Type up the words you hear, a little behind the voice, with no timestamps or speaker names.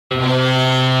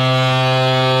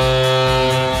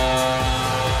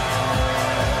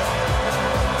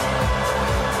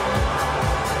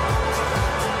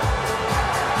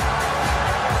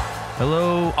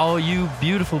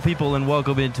beautiful people, and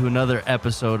welcome into another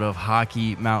episode of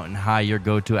Hockey Mountain High, your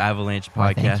go-to Avalanche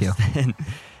podcast. Thank you. And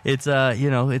it's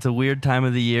it's a weird time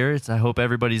of the year. I hope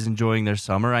everybody's enjoying their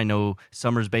summer. I know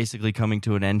summer's basically coming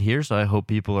to an end here, so I hope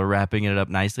people are wrapping it up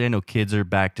nicely. I know kids are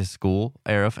back to school,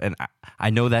 Arif, and I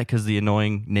know that because the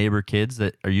annoying neighbor kids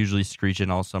that are usually screeching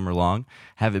all summer long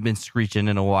haven't been screeching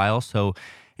in a while. So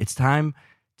it's time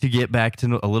to get back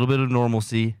to a little bit of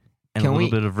normalcy and a little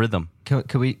bit of rhythm. Can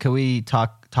we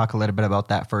talk a little bit about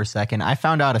that for a second? I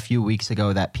found out a few weeks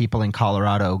ago that people in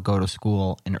Colorado go to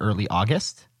school in early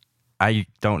August. I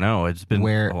don't know. It's been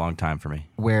a long time for me.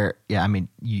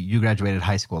 You graduated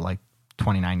high school like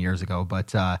 29 years ago,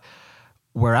 but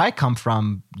where I come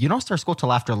from, you don't start school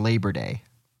till after Labor Day.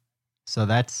 So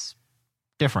that's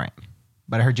different.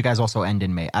 But I heard you guys also end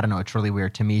in May. I don't know. It's really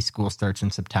weird. To me, school starts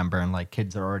in September and like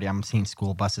kids are already, I'm seeing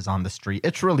school buses on the street.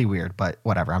 It's really weird, but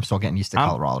whatever. I'm still getting used to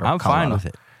Colorado. I'm fine with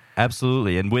it.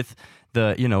 Absolutely. And with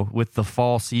the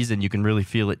fall season, you can really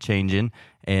feel it changing.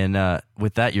 And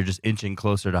with that, you're just inching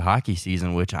closer to hockey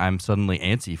season, which I'm suddenly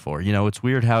antsy for. You know, it's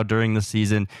weird how during the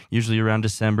season, usually around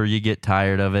December, you get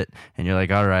tired of it and you're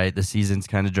like, all right, the season's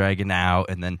kind of dragging out.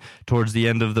 And then towards the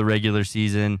end of the regular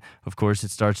season, of course,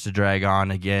 it starts to drag on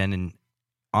again. And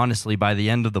honestly, by the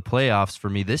end of the playoffs for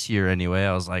me this year anyway,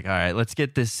 I was like, all right, let's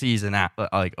get this season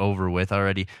over with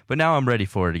already. But now I'm ready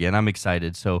for it again. I'm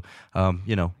excited. So,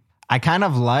 I kind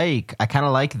of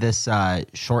like this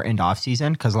shortened off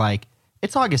season because like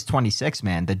it's August 26th,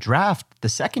 man. The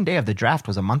second day of the draft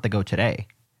was a month ago today.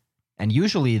 And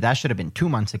usually that should have been 2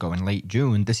 months ago in late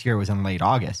June. This year was in late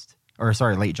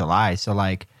July. So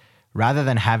like rather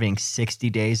than having 60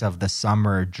 days of the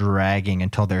summer dragging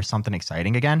until there's something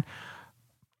exciting again,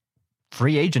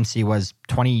 free agency was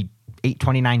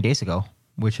 29 days ago,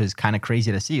 which is kind of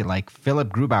crazy to see. Like Philip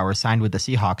Grubauer signed with the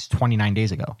Seahawks 29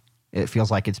 days ago. It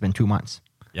feels like it's been 2 months.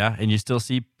 Yeah, and you still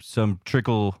see some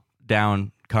trickle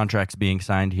down contracts being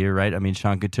signed here, right? I mean,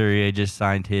 Sean Couturier just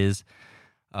signed his.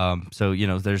 So,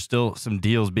 there's still some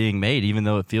deals being made, even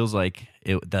though it feels like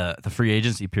the free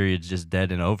agency period is just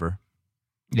dead and over.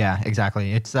 Yeah,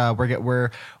 exactly. It's we're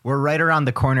right around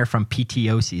the corner from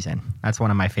PTO season. That's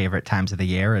one of my favorite times of the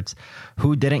year. It's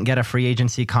who didn't get a free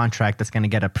agency contract that's going to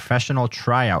get a professional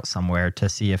tryout somewhere to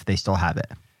see if they still have it.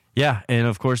 Yeah, and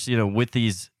of course, with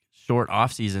these short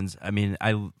off seasons, I mean,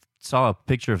 I saw a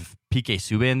picture of PK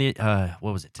Subban.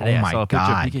 What was it today? Oh my I saw a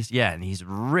God. picture of PK. Yeah, and he's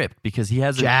ripped because he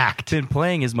hasn't Jacked. been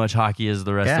playing as much hockey as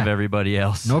the rest of everybody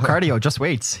else. No cardio, just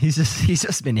weights. He's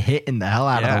just been hitting the hell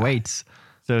out of the weights.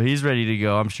 So he's ready to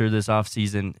go. I'm sure this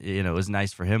offseason, is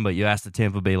nice for him. But you ask the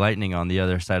Tampa Bay Lightning on the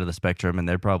other side of the spectrum, and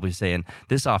they're probably saying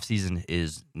this offseason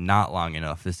is not long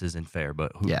enough. This isn't fair,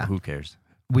 but who cares?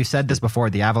 We've said this before.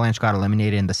 The Avalanche got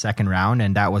eliminated in the second round,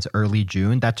 and that was early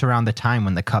June. That's around the time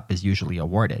when the Cup is usually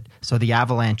awarded. So the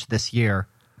Avalanche this year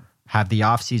have the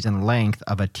offseason length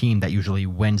of a team that usually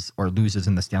wins or loses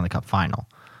in the Stanley Cup final.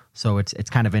 So it's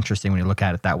kind of interesting when you look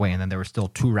at it that way. And then there were still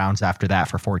 2 rounds after that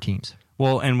for 4 teams.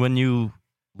 Well, and when you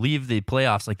leave the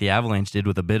playoffs like the Avalanche did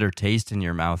with a bitter taste in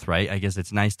your mouth, right? I guess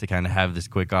it's nice to kind of have this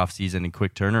quick offseason and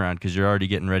quick turnaround because you're already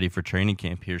getting ready for training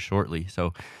camp here shortly.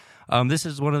 So this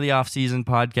is one of the off-season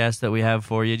podcasts that we have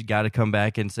for you. You got to come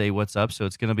back and say what's up. So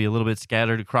it's going to be a little bit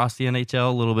scattered across the NHL,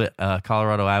 a little bit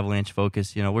Colorado Avalanche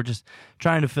focus. We're just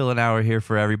trying to fill an hour here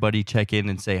for everybody, check in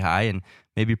and say hi and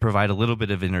maybe provide a little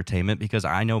bit of entertainment because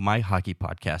I know my hockey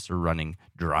podcasts are running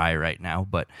dry right now.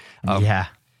 But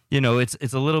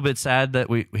it's a little bit sad that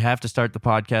we have to start the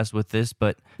podcast with this,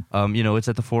 but it's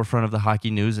at the forefront of the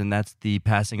hockey news, and that's the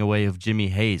passing away of Jimmy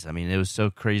Hayes. I mean, it was so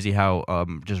crazy how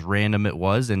just random it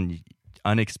was and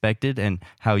unexpected, and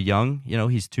how young.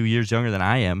 He's 2 years younger than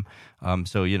I am.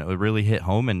 So it really hit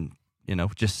home, and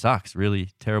just sucks.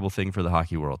 Really terrible thing for the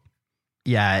hockey world.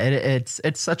 Yeah, it's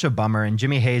such a bummer. And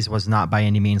Jimmy Hayes was not by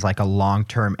any means like a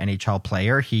long-term NHL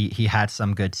player. He had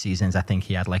some good seasons. I think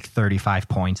he had like 35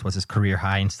 points was his career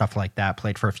high and stuff like that.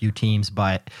 Played for a few teams.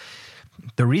 But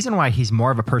the reason why he's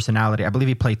more of a personality, I believe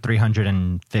he played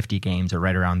 350 games or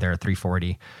right around there,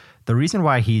 340. The reason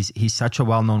why he's such a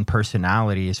well-known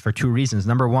personality is for 2 reasons.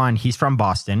 Number one, he's from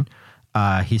Boston.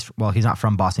 He's not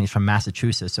from Boston. He's from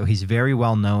Massachusetts. So he's very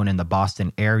well known in the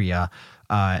Boston area.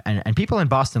 And people in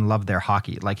Boston love their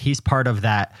hockey. Like he's part of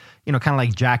that, kind of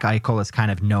like Jack Eichel is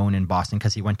kind of known in Boston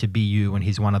because he went to BU and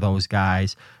he's one of those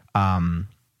guys.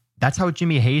 That's how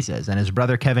Jimmy Hayes is. And his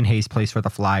brother Kevin Hayes plays for the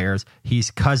Flyers.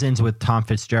 He's cousins with Tom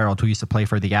Fitzgerald, who used to play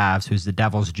for the Avs, who's the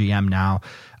Devils GM now.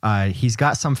 He's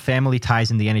got some family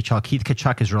ties in the NHL. Keith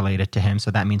Tkachuk is related to him,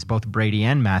 so that means both Brady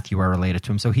and Matthew are related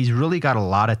to him. So he's really got a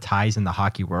lot of ties in the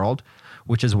hockey world,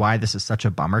 which is why this is such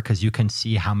a bummer, because you can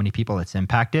see how many people it's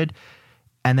impacted.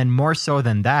 And then more so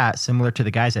than that, similar to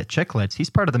the guys at Chicklets, he's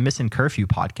part of the Missing Curfew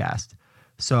podcast.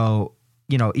 So,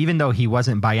 even though he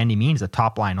wasn't by any means a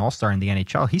top line all-star in the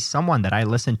NHL, he's someone that I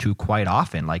listen to quite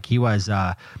often. Like he was,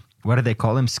 what do they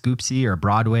call him? Scoopsy or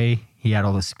Broadway. He had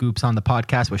all the scoops on the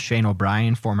podcast with Shane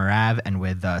O'Brien, former Av, and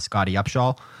with Scotty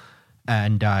Upshaw.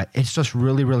 And it's just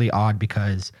really, really odd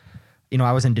because,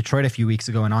 I was in Detroit a few weeks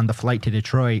ago, and on the flight to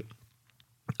Detroit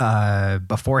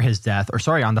before his death,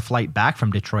 on the flight back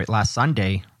from Detroit last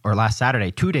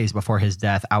Saturday, 2 days before his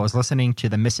death, I was listening to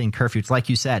the Missing Curfew. It's like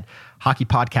you said, hockey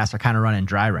podcasts are kind of running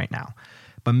dry right now.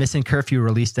 But Missing Curfew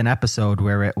released an episode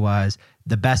where it was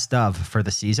the best of for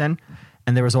the season.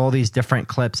 And there was all these different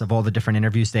clips of all the different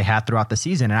interviews they had throughout the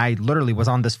season. And I literally was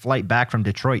on this flight back from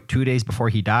Detroit 2 days before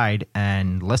he died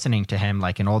and listening to him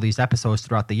like in all these episodes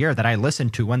throughout the year that I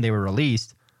listened to when they were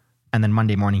released. And then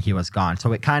Monday morning he was gone.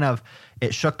 So it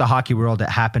shook the hockey world. It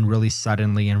happened really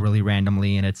suddenly and really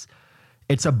randomly. And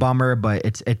it's a bummer, but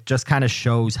it just kind of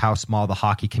shows how small the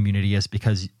hockey community is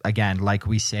because, again, like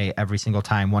we say every single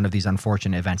time one of these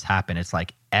unfortunate events happen, it's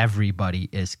like everybody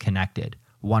is connected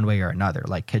one way or another.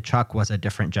 Like Kachuk was a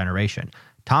different generation.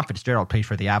 Tom Fitzgerald played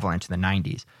for the Avalanche in the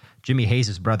 90s. Jimmy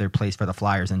Hayes' brother plays for the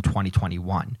Flyers in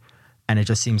 2021. And it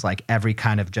just seems like every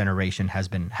kind of generation has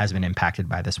been impacted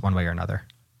by this one way or another.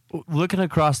 Looking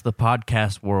across the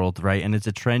podcast world, right, and it's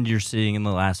a trend you're seeing in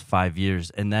the last 5 years,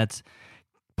 and that's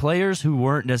players who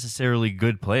weren't necessarily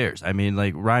good players. I mean,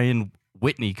 like Ryan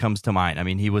Whitney comes to mind. I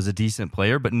mean, he was a decent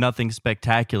player, but nothing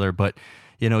spectacular. But,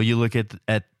 you look at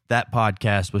that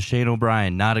podcast with Shane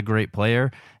O'Brien, not a great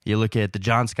player. You look at the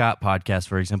John Scott podcast,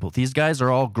 for example. These guys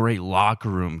are all great locker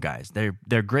room guys.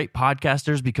 They're great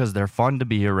podcasters because they're fun to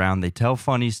be around. They tell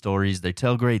funny stories. They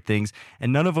tell great things,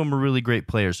 and none of them are really great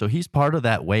players. So he's part of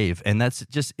that wave, and that's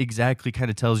just exactly kind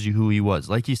of tells you who he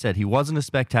was. Like you said, he wasn't a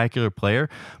spectacular player,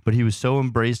 but he was so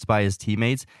embraced by his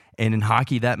teammates. And in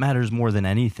hockey, that matters more than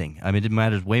anything. I mean, it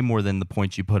matters way more than the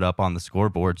points you put up on the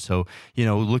scoreboard. So,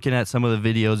 looking at some of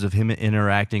the videos of him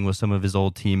interacting with some of his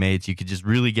old teammates, you could just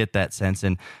really get that sense.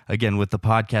 And again, with the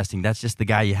podcasting, that's just the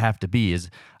guy you have to be,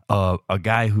 is a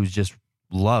guy who's just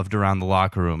loved around the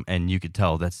locker room. And you could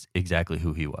tell that's exactly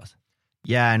who he was.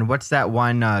 Yeah, and what's that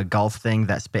one golf thing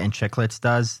that Spit and Chicklets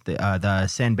does? The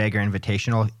Sandbagger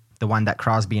Invitational, the one that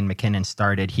Crosby and McKinnon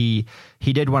started. He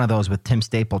did one of those with Tim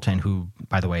Stapleton, who,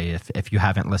 by the way, if you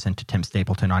haven't listened to Tim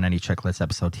Stapleton on any Chicklets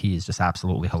episode, he is just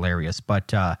absolutely hilarious.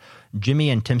 But Jimmy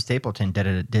and Tim Stapleton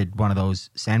did one of those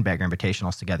Sandbagger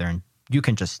Invitationals together, and you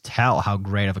can just tell how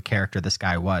great of a character this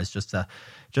guy was.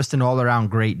 Just an all-around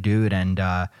great dude, and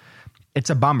it's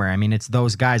a bummer. I mean, it's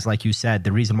those guys, like you said,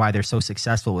 the reason why they're so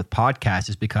successful with podcasts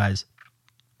is because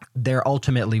they're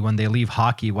ultimately, when they leave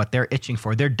hockey, what they're itching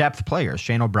for. They're depth players.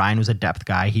 Shane O'Brien was a depth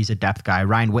guy. He's a depth guy.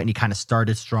 Ryan Whitney kind of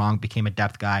started strong, became a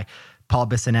depth guy. Paul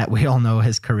Bissonnette, we all know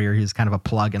his career. He's kind of a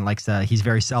plug and he's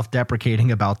very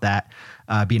self-deprecating about that,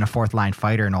 being a fourth-line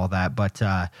fighter and all that. But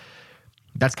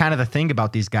that's kind of the thing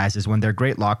about these guys is when they're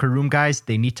great locker room guys,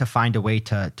 they need to find a way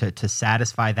to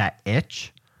satisfy that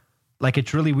itch. Like,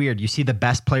 it's really weird. You see the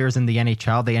best players in the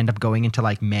NHL, they end up going into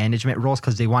like management roles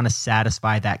because they want to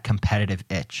satisfy that competitive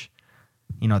itch.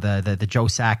 The Joe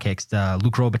Sakic's, the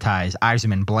Luc Robitaille's,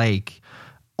 Yzerman, Blake,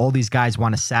 all these guys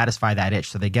want to satisfy that itch.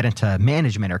 So they get into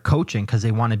management or coaching because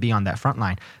they want to be on that front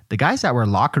line. The guys that were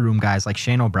locker room guys like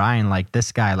Shane O'Brien, like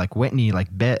this guy, like Whitney, like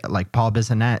Paul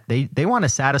Bissonnette, they want to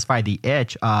satisfy the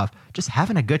itch of just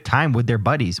having a good time with their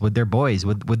buddies, with their boys,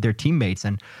 with their teammates.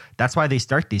 And that's why they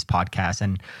start these podcasts.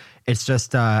 And it's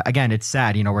just, again, it's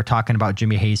sad. We're talking about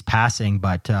Jimmy Hayes passing,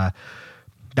 but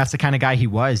that's the kind of guy he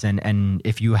was. And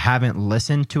if you haven't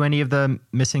listened to any of the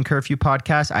Missing Curfew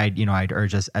podcasts, I'd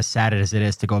urge, as sad as it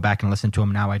is to go back and listen to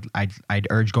them now, I'd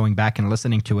urge going back and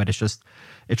listening to it.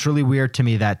 It's really weird to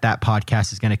me that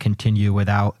podcast is going to continue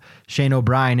without Shane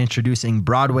O'Brien introducing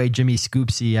Broadway Jimmy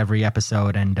Scoopsy every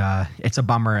episode. And it's a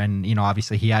bummer. And,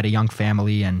 obviously he had a young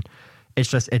family, and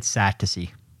it's sad to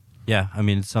see. Yeah, I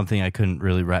mean, it's something I couldn't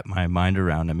really wrap my mind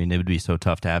around. I mean, it would be so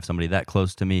tough to have somebody that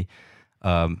close to me,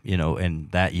 and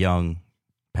that young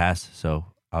pass. So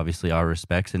obviously our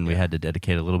respects, and we had to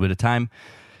dedicate a little bit of time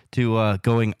to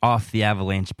going off the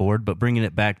Avalanche board, but bringing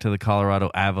it back to the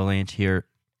Colorado Avalanche here,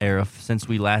 Arif. Since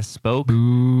we last spoke,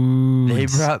 they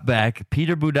brought back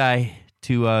Peter Budaj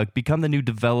to become the new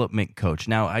development coach.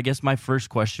 Now, I guess my first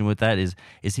question with that is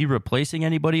he replacing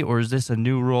anybody, or is this a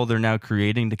new role they're now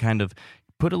creating to kind of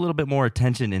put a little bit more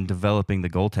attention in developing the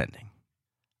goaltending?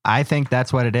 I think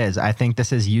that's what it is. I think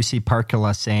this is UC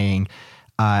Parkula saying,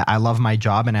 I love my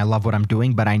job and I love what I'm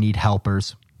doing, but I need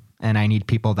helpers and I need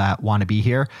people that want to be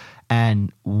here.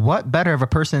 And what better of a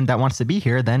person that wants to be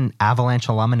here than Avalanche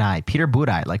alumni, Peter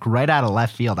Budaj, like right out of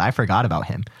left field. I forgot about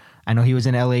him. I know he was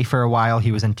in LA for a while.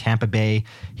 He was in Tampa Bay.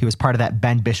 He was part of that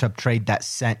Ben Bishop trade that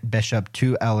sent Bishop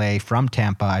to LA from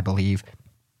Tampa, I believe,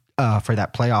 for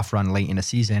that playoff run late in the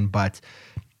season. But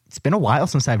it's been a while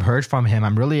since I've heard from him.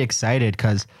 I'm really excited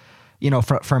because,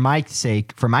 for my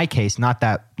sake, for my case, not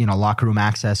that, locker room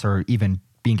access or even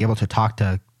being able to talk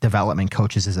to development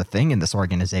coaches is a thing in this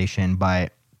organization,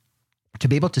 but to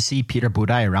be able to see Peter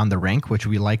Budaj around the rink, which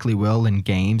we likely will in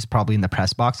games, probably in the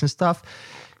press box and stuff,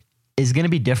 is going to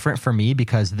be different for me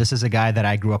because this is a guy that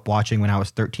I grew up watching when I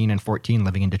was 13 and 14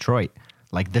 living in Detroit.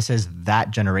 Like, this is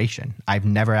that generation. I've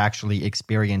never actually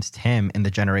experienced him in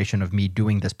the generation of me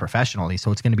doing this professionally.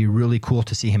 So it's going to be really cool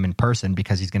to see him in person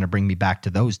because he's going to bring me back to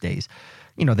those days.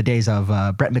 The days of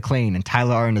Brett McLean and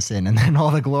Tyler Arneson and then all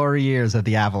the glory years of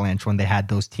the Avalanche when they had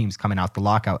those teams coming out the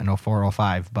lockout in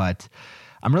 04-05. But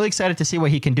I'm really excited to see what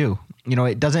he can do.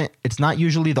 It's not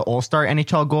usually the all-star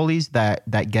NHL goalies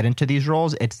that get into these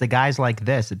roles. It's the guys like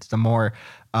this. It's the more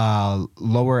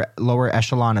lower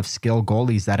echelon of skill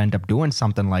goalies that end up doing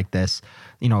something like this.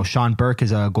 Sean Burke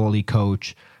is a goalie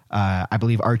coach. I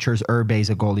believe Archer's Urbe is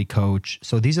a goalie coach.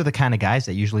 So these are the kind of guys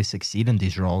that usually succeed in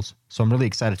these roles. So I'm really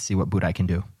excited to see what Budaj can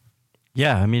do.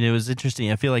 Yeah, I mean, it was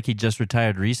interesting. I feel like he just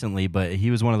retired recently, but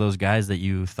he was one of those guys that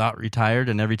you thought retired,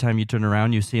 and every time you turn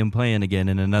around, you see him playing again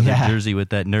in another jersey with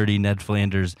that nerdy Ned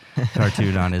Flanders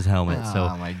cartoon on his helmet.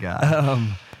 Oh, my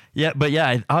God.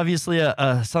 Obviously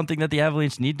something that the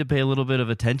Avalanche need to pay a little bit of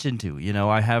attention to.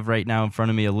 I have right now in front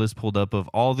of me a list pulled up of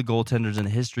all the goaltenders in the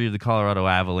history of the Colorado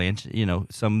Avalanche,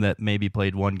 some that maybe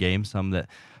played one game, some that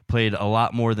played a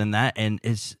lot more than that, and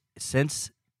it's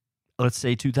since, let's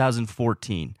say,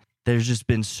 2014. There's just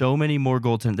been so many more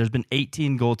goaltenders. There's been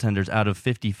 18 goaltenders out of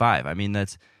 55. I mean,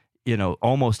 that's,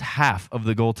 almost half of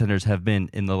the goaltenders have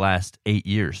been in the last 8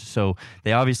 years. So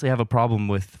they obviously have a problem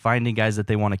with finding guys that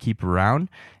they want to keep around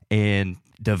and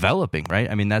developing, right?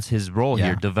 I mean, that's his role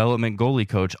here, development goalie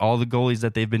coach. All the goalies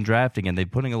that they've been drafting, and they're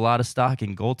putting a lot of stock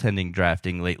in goaltending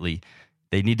drafting lately.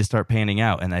 They need to start panning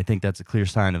out, and I think that's a clear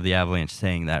sign of the Avalanche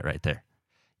saying that right there.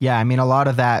 Yeah, I mean, a lot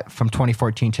of that from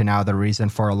 2014 to now, the reason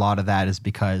for a lot of that is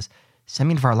because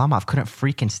Semyon Varlamov couldn't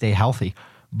freaking stay healthy.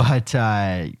 But,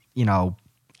 at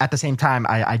the same time,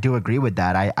 I do agree with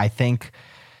that. I think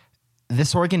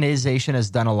this organization has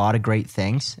done a lot of great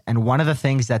things. And one of the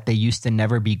things that they used to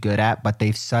never be good at, but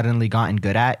they've suddenly gotten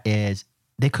good at, is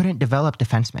they couldn't develop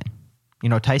defensemen.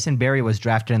 Tyson Barrie was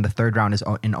drafted in the third round in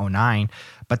 2009,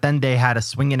 but then they had a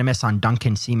swing and a miss on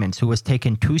Duncan Siemens, who was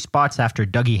taken 2 spots after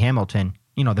Dougie Hamilton,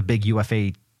 the big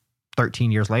UFA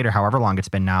 13 years later, however long it's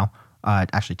been now.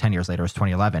 Actually, 10 years later, it was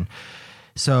 2011.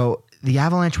 So the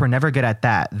Avalanche were never good at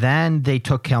that. Then they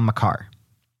took Cale Makar.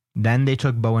 Then they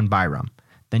took Bowen Byram.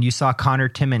 Then you saw Connor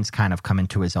Timmins kind of come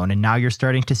into his own. And now you're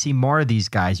starting to see more of these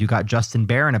guys. You got Justin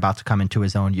Barron about to come into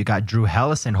his own. You got Drew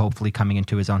Hellison hopefully coming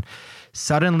into his own.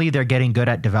 Suddenly they're getting good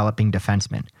at developing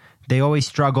defensemen. They always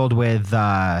struggled with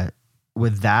that,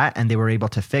 and they were able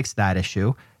to fix that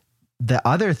issue. The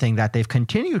other thing that they've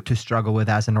continued to struggle with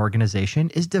as an organization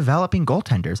is developing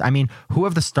goaltenders. I mean, who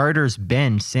have the starters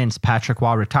been since Patrick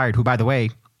Waugh retired, who, by the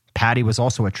way, Patty was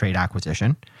also a trade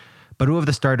acquisition, but who have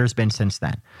the starters been since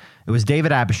then? It was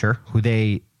David Abisher, who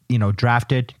they,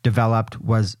 drafted, developed,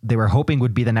 they were hoping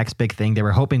would be the next big thing. They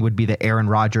were hoping would be the Aaron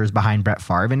Rodgers behind Brett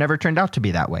Favre, and never turned out to be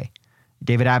that way.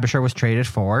 David Abisher was traded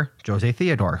for Jose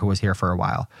Theodore, who was here for a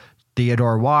while.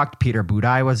 Theodore walked. Peter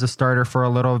Budaj was a starter for a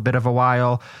little bit of a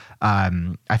while.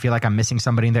 I feel like I'm missing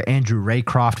somebody in there. Andrew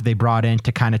Raycroft they brought in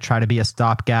to kind of try to be a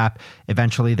stopgap.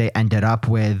 Eventually, they ended up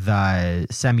with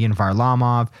Semyon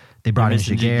Varlamov. They brought in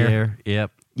Jaguar.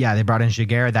 Yep. Yeah, they brought in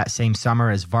Jaguar that same summer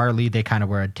as Varley. They kind of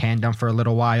were a tandem for a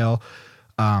little while.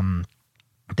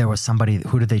 There was somebody,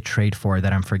 who did they trade for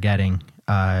that I'm forgetting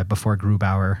before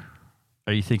Grubauer?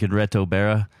 Are you thinking Reto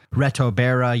Berra? Reto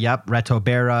Berra, yep, Reto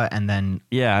Berra, and then...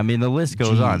 Yeah, I mean, the list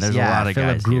goes on. There's a lot of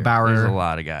Philip guys Grubauer. There's a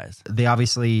lot of guys. They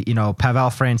obviously, Pavel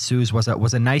Francouz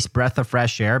was a nice breath of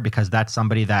fresh air because that's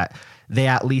somebody that they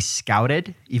at least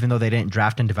scouted, even though they didn't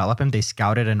draft and develop him. They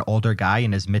scouted an older guy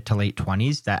in his mid to late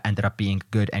 20s that ended up being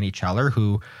a good NHLer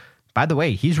who, by the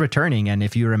way, he's returning. And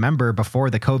if you remember, before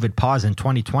the COVID pause in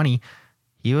 2020,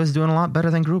 he was doing a lot better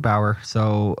than Grubauer.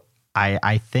 So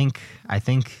I think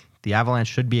the Avalanche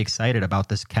should be excited about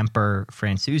this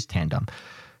Kemper-Francouz tandem.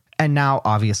 And now,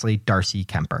 obviously, Darcy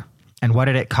Kemper. And what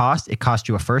did it cost? It cost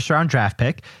you a first-round draft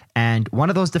pick and one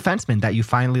of those defensemen that you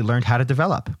finally learned how to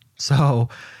develop. So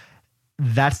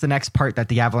that's the next part that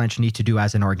the Avalanche need to do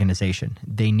as an organization.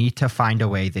 They need to find a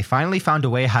way. They finally found a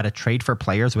way how to trade for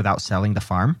players without selling the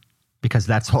farm. because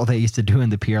that's all they used to do in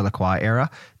the Pierre Lacroix era.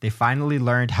 They finally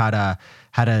learned how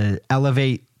to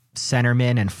elevate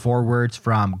centermen and forwards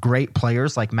from great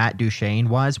players like Matt Duchene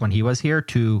was when he was here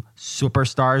to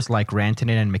superstars like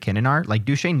Rantanen and McKinnon are. Like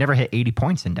Duchene never hit 80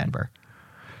 points in Denver.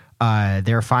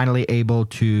 They're finally able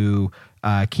to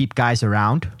keep guys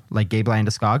around like Gabe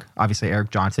Landeskog, obviously Eric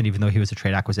Johnson, even though he was a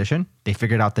trade acquisition. They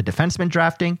figured out the defenseman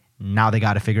drafting. Now they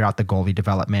got to figure out the goalie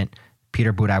development.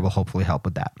 Peter Budaj will hopefully help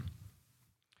with that.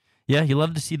 Yeah, you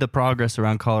love to see the progress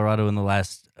around Colorado in the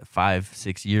last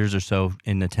 5-6 years or so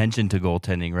in attention to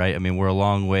goaltending, right? I mean, we're a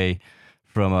long way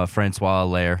from Francois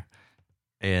Allaire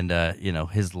and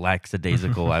his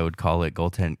lackadaisical, I would call it,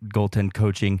 goaltend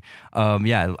coaching.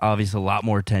 Yeah, obviously a lot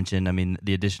more attention. I mean,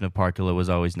 the addition of Parkula was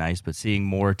always nice, but seeing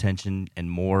more attention and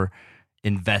more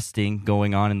investing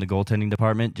going on in the goaltending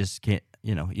department just can't.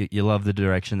 You love the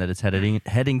direction that it's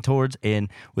heading towards. And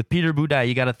with Peter Budaj,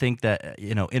 you got to think that,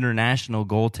 international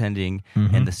goaltending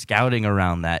and the scouting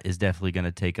around that is definitely going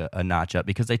to take a notch up,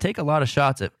 because they take a lot of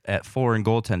shots at foreign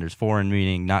goaltenders, foreign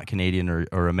meaning not Canadian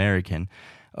or American.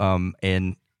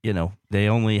 And they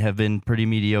only have been pretty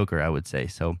mediocre, I would say.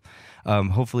 So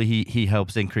hopefully he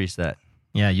helps increase that.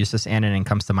 Yeah, Justus Annunen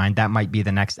comes to mind. That might be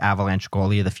the next Avalanche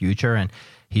goalie of the future, and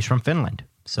he's from Finland.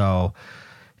 So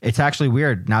it's actually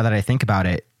weird now that I think about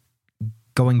it.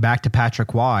 Going back to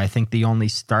Patrick Waugh, I think the only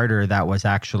starter that was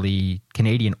actually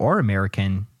Canadian or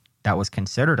American that was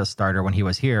considered a starter when he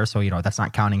was here, so that's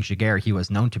not counting Giguère, he was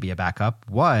known to be a backup,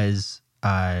 was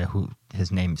who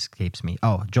his name escapes me.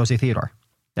 Oh, Josie Theodore.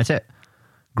 That's it.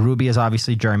 Gruby is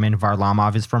obviously German.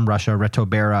 Varlamov is from Russia.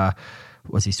 Retobera,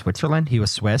 was he Switzerland? He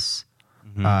was Swiss.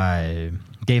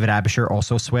 David Abisher,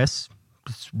 also Swiss.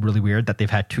 It's really weird that they've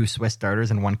had 2 Swiss starters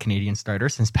and 1 Canadian starter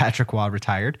since Patrick Waugh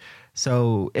retired.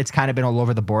 So it's kind of been all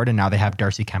over the board, and now they have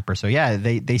Darcy Kemper. So yeah,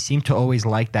 they seem to always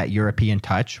like that European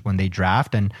touch when they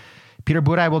draft, and Peter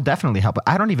Budaj will definitely help.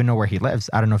 I don't even know where he lives.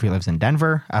 I don't know if he lives in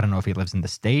Denver. I don't know if he lives in the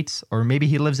States, or maybe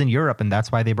he lives in Europe, and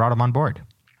that's why they brought him on board.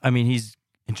 I mean, he's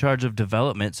in charge of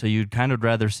development, so you'd kind of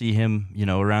rather see him,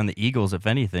 around the Eagles, if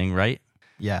anything, right?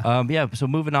 Yeah. So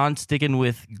moving on, sticking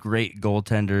with great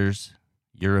goaltenders,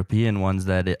 European ones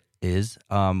that it is.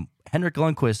 Henrik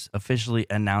Lundqvist officially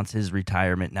announced his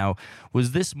retirement. Now,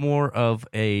 was this more of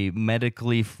a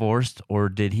medically forced, or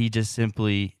did he just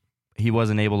simply, he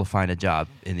wasn't able to find a job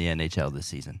in the NHL this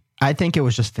season? I think it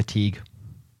was just fatigue.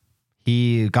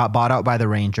 He got bought out by the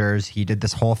Rangers. He did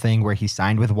this whole thing where he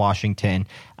signed with Washington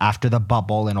after the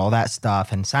bubble and all that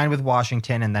stuff, and signed with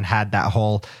Washington, and then had that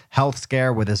whole health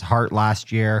scare with his heart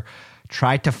last year.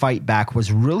 Tried to fight back,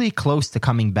 was really close to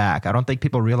coming back. I don't think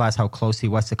people realize how close he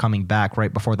was to coming back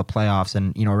right before the playoffs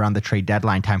and, around the trade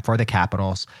deadline time for the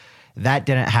Capitals. That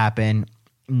didn't happen.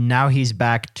 Now he's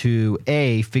back to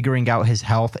A, figuring out his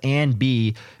health, and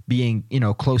B, being,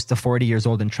 close to 40 years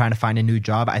old and trying to find a new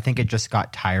job. I think it just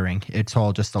got tiring. It's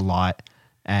all just a lot.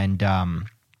 And,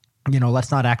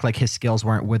 let's not act like his skills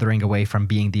weren't withering away from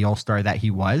being the all-star that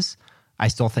he was. I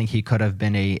still think he could have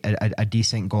been a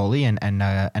decent goalie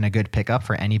and a good pickup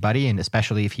for anybody, and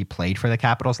especially if he played for the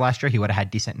Capitals last year, he would have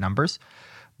had decent numbers.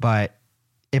 But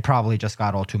it probably just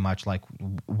got all too much. Like,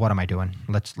 what am I doing?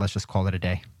 Let's just call it a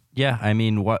day. Yeah, I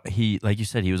mean, like you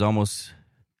said, he was almost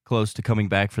close to coming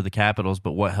back for the Capitals,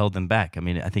 but what held him back? I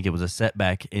mean, I think it was a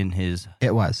setback in his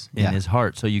his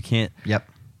heart. So you can't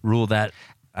rule that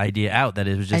idea out that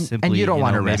it was just simply, and you don't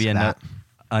want to maybe risk that.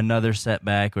 Another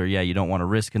setback, or you don't want to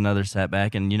risk another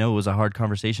setback. And it was a hard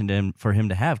conversation for him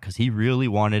to have, because he really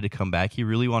wanted to come back. He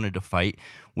really wanted to fight.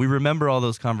 We remember all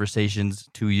those conversations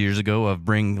 2 years ago of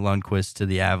bring Lundqvist to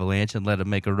the Avalanche and let him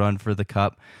make a run for the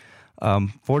Cup.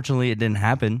 Fortunately, it didn't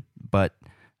happen, but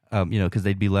because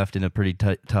they'd be left in a pretty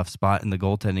tough spot in the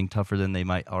goaltending, tougher than they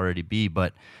might already be.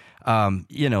 But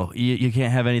you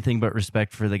can't have anything but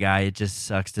respect for the guy. It just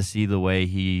sucks to see the way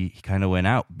he kind of went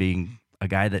out, being a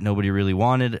guy that nobody really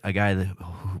wanted, a guy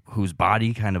whose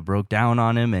body kind of broke down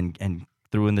on him and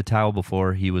threw in the towel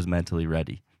before he was mentally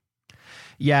ready.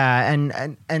 Yeah,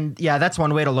 and yeah, that's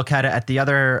one way to look at it.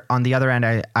 On the other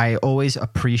end, I always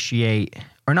appreciate,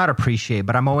 or not appreciate,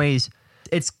 but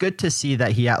it's good to see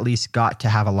that he at least got to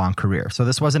have a long career. So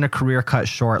this wasn't a career cut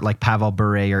short like Pavel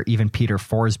Bure or even Peter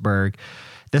Forsberg.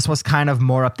 This was kind of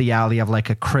more up the alley of like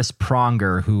a Chris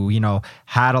Pronger who,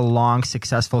 had a long,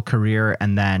 successful career,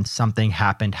 and then something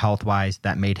happened health-wise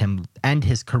that made him end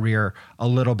his career a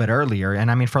little bit earlier.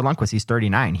 And I mean, for Lundqvist, he's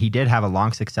 39. He did have a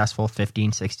long, successful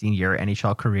 15, 16-year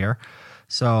NHL career.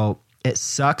 So it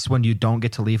sucks when you don't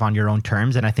get to leave on your own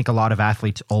terms. And I think a lot of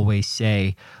athletes always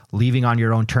say leaving on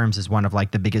your own terms is one of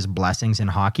like the biggest blessings in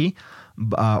hockey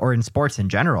or in sports in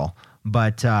general.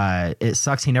 but it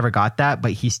sucks he never got that,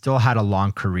 but he still had a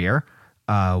long career.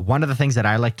 One of the things that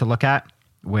I like to look at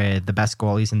with the best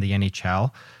goalies in the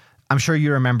NHL, I'm sure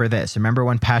you remember this. Remember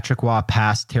when Patrick Waugh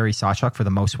passed Terry Sawchuk for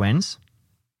the most wins?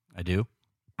 I do.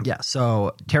 Yeah,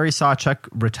 so Terry Sawchuk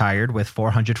retired with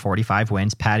 445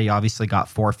 wins. Patty obviously got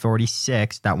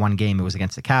 446. That one game, it was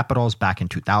against the Capitals back in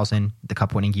 2000, the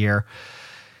cup-winning year.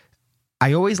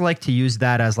 I always like to use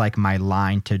that as like my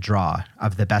line to draw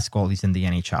of the best goalies in the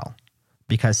NHL.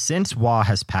 Because since Waugh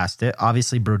has passed it,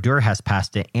 obviously Brodeur has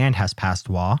passed it and has passed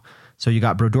Waugh. So you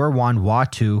got Brodeur 1, Waugh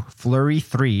 2, Fleury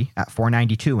 3 at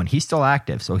 492, and he's still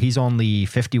active. So he's only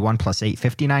 51 plus 8,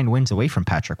 59 wins away from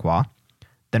Patrick Waugh.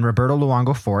 Then Roberto Luongo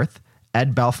 4th,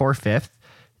 Ed Belfour 5th.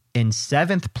 In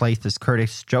 7th place is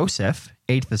Curtis Joseph,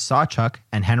 8th is Sawchuk,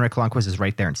 and Henrik Lundqvist is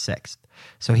right there in 6th.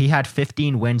 So he had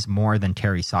 15 wins more than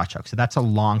Terry Sawchuk. So that's a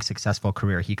long, successful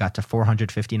career. He got to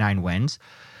 459 wins.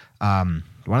 One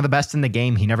of the best in the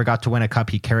game. He never got to win a cup.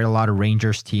 He carried a lot of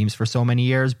Rangers teams for so many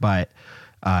years, but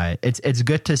it's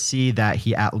good to see that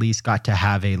he at least got to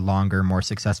have a longer, more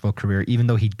successful career, even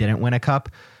though he didn't win a cup.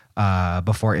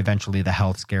 Before eventually the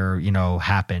health scare,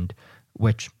 happened,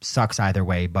 which sucks either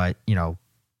way, but,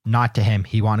 not to him.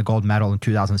 He won a gold medal in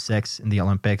 2006 in the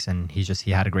Olympics, and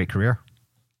he had a great career.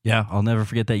 Yeah, I'll never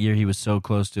forget that year he was so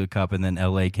close to a cup, and then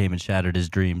LA came and shattered his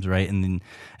dreams, right? And then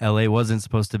LA wasn't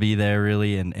supposed to be there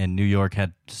really, and New York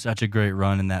had such a great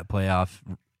run in that playoff,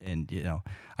 and,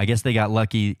 I guess they got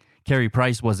lucky. Carey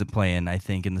Price wasn't playing, I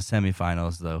think, in the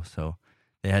semifinals, though, so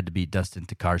they had to beat Dustin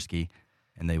Tokarski.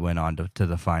 And they went on to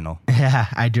the final. Yeah,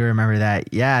 I do remember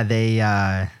that. Yeah, they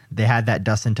had that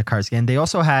Dustin Tokarski. And they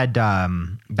also had,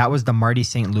 that was the Marty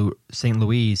St.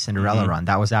 Louis Cinderella run.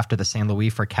 That was after the St. Louis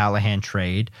for Callahan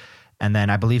trade. And then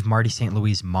I believe Marty St.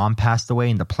 Louis' mom passed away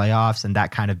in the playoffs, and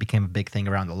that kind of became a big thing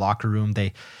around the locker room.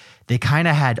 They kind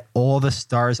of had all the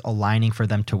stars aligning for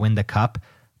them to win the cup.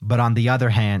 But on the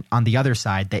other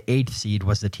side, the 8th seed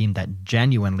was the team that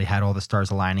genuinely had all the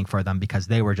stars aligning for them because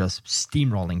they were just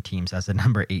steamrolling teams as the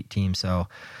number 8 team. So,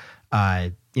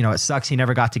 it sucks he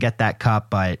never got to get that cup,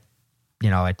 but,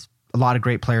 it's a lot of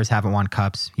great players haven't won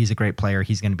cups. He's a great player.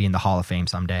 He's going to be in the Hall of Fame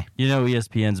someday.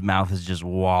 ESPN's mouth is just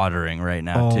watering right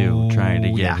now, too, trying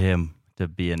to get him to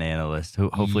be an analyst.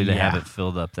 Hopefully they haven't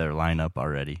filled up their lineup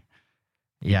already.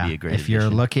 Yeah, if you're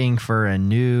looking for a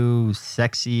new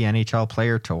sexy NHL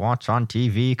player to watch on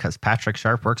TV because Patrick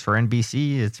Sharp works for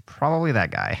NBC, it's probably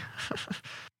that guy.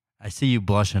 I see you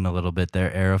blushing a little bit there,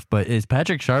 Arif, but is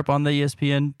Patrick Sharp on the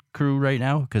ESPN crew right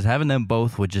now? Because having them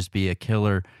both would just be a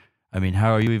killer. I mean,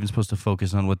 how are you even supposed to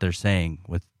focus on what they're saying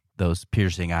with those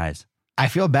piercing eyes? I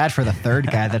feel bad for the third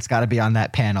guy that's got to be on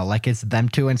that panel. Like it's them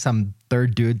two and some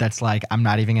third dude that's like, I'm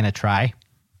not even going to try.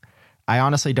 I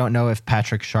honestly don't know if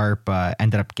Patrick Sharp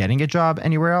ended up getting a job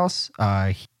anywhere else.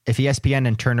 If ESPN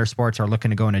and Turner Sports are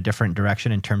looking to go in a different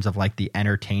direction in terms of like the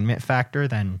entertainment factor,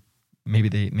 then maybe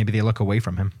they look away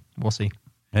from him. We'll see.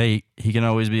 Hey, he can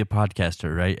always be a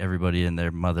podcaster, right? Everybody and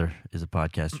their mother is a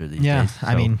podcaster these days. Yeah, So.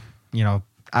 I mean,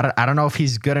 I don't know if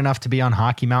he's good enough to be on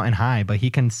Hockey Mountain High, but he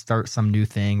can start some new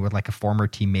thing with like a former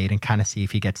teammate and kind of see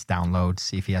if he gets downloads,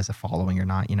 see if he has a following or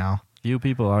not, Few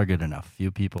people are good enough. Few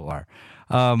people are.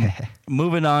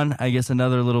 Moving on, I guess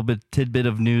another little tidbit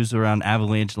of news around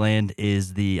Avalanche land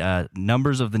is the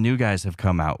numbers of the new guys have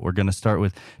come out. We're going to start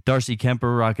with Darcy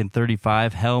Kemper rocking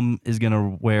 35. Helm is going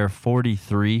to wear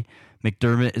 43.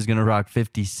 McDermott is going to rock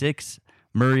 56.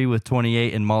 Murray with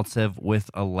 28 and Maltsev with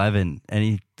 11.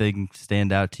 Anything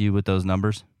stand out to you with those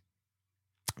numbers?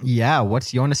 Yeah,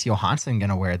 what's Jonas Johansson going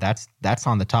to wear? That's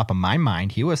on the top of my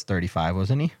mind. He was 35,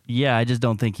 wasn't he? Yeah, I just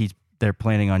don't think they're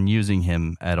planning on using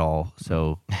him at all.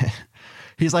 So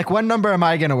he's like, what number am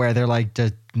I going to wear? They're like,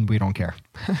 we don't care.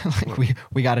 Like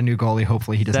we got a new goalie.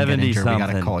 Hopefully he doesn't get injured. We got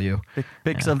to call you.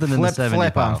 Pick something in the 70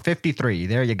 Flip pile. on 53.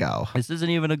 There you go. This isn't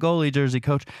even a goalie jersey,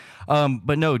 coach.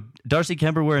 But no, Darcy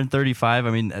Kemper wearing 35. I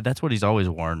mean, that's what he's always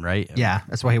worn, right? Yeah,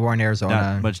 that's why he wore in Arizona.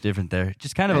 Not much different there.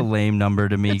 Just kind of a lame number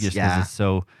to me just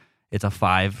because it's a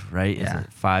 5, right? Yeah.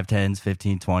 5, 10s,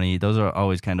 15, 20. Those are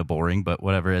always kind of boring, but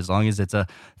whatever. As long as it's a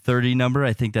 30 number,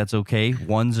 I think that's okay.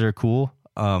 1s are cool.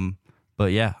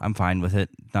 But yeah, I'm fine with it.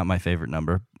 Not my favorite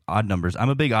number. Odd numbers. I'm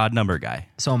a big odd number guy.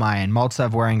 So am I. And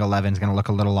Maltsev wearing 11 is going to look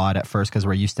a little odd at first because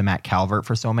we're used to Matt Calvert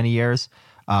for so many years.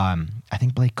 I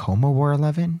think Blake Comeau wore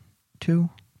 11 too.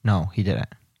 No, he didn't.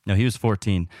 No, he was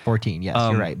 14. 14, yes,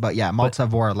 you're right. But yeah,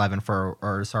 Maltsev wore 11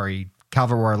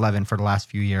 Calvert wore 11 for the last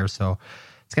few years. So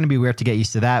it's going to be weird to get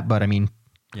used to that. But I mean,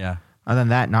 yeah. Other than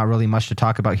that, not really much to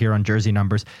talk about here on jersey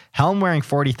numbers. Helm wearing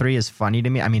 43 is funny to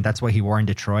me. I mean, that's what he wore in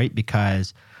Detroit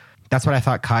because that's what I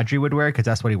thought Kadri would wear because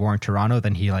that's what he wore in Toronto.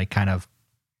 Then he like kind of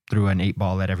threw an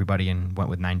 8-ball at everybody and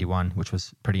went with 91, which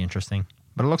was pretty interesting.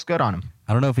 But it looks good on him.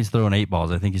 I don't know if he's throwing 8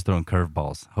 balls. I think he's throwing curve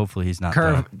balls. Hopefully he's not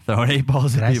throwing 8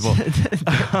 balls at people. Did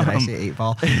I say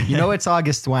 8-ball? You know it's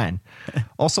August when.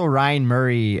 Also, Ryan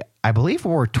Murray, I believe,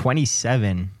 wore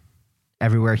 27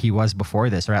 everywhere he was before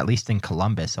this, or at least in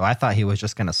Columbus. So I thought he was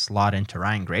just going to slot into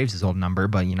Ryan Graves' old number,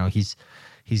 but he's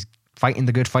fighting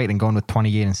the good fight and going with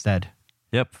 28 instead.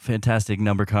 Yep, fantastic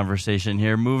number conversation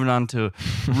here. Moving on to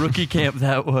rookie camp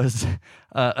that was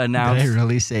announced. Did I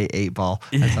really say 8-ball?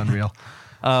 That's unreal.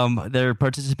 They're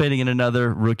participating in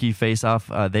another rookie face-off.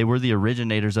 They were the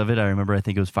originators of it. I remember, I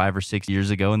think it was 5 or 6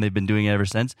 years ago, and they've been doing it ever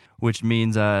since, which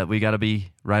means we got to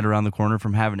be right around the corner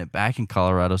from having it back in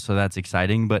Colorado, so that's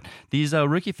exciting. But these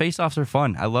rookie face-offs are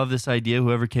fun. I love this idea.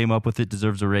 Whoever came up with it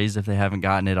deserves a raise if they haven't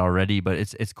gotten it already, but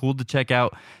it's cool to check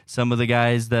out some of the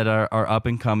guys that are up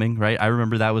and coming, right? I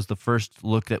remember that was the first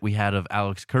look that we had of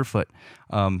Alex Kerfoot.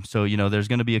 So, there's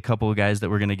going to be a couple of guys that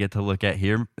we're going to get to look at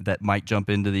here that might jump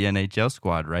into the NHL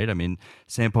squad, right? I mean,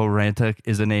 Sampo Ranta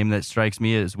is a name that strikes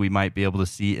me as we might be able to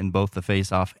see in both the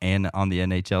face-off and on the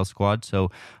NHL squad.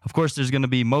 So, of course, there's going to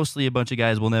be mostly a bunch of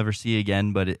guys we'll never see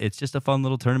again, but it's just a fun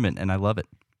little tournament, and I love it.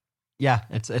 Yeah,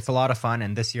 it's a lot of fun,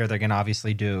 and this year they're going to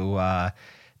obviously do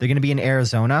they're going to be in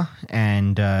Arizona,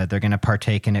 and they're going to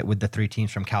partake in it with the 3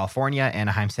 teams from California,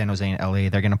 Anaheim, San Jose, and LA.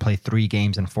 They're going to play 3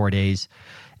 games in 4 days.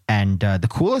 And the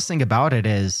coolest thing about it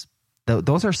is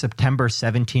those are September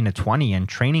 17 to 20, and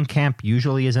training camp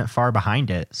usually isn't far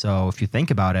behind it. So if you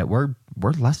think about it, we're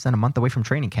less than a month away from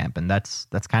training camp, and that's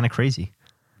kind of crazy.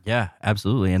 Yeah,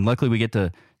 absolutely. And luckily we get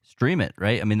to stream it,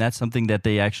 right? I mean, that's something that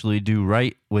they actually do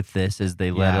right with this is they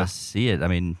let us see it. I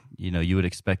mean, you would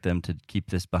expect them to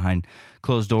keep this behind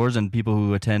closed doors and people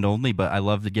who attend only, but I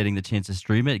love getting the chance to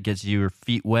stream it. It gets your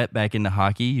feet wet back into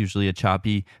hockey, usually a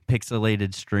choppy,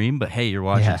 pixelated stream, but hey, you're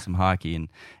watching some hockey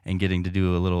and getting to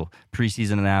do a little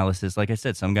preseason analysis. Like I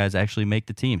said, some guys actually make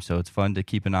the team, so it's fun to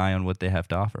keep an eye on what they have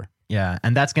to offer. Yeah,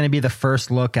 and that's going to be the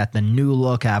first look at the new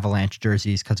look Avalanche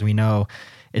jerseys, because we know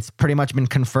it's pretty much been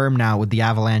confirmed now with the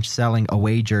Avalanche selling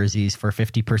away jerseys for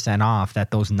 50% off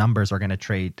that those numbers are going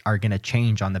to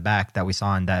change on the back that we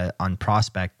saw on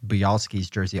Prospect Bialski's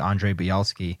jersey, Andre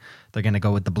Bialski. They're going to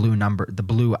go with the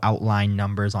blue outline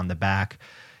numbers on the back.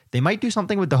 They might do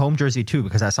something with the home jersey too,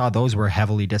 because I saw those were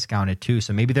heavily discounted too.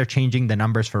 So maybe they're changing the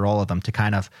numbers for all of them to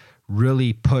kind of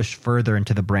really push further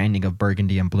into the branding of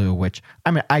burgundy and blue, which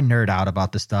I mean, I nerd out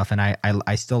about this stuff, and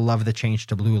I still love the change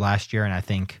to blue last year, and I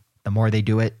think the more they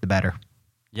do it, the better.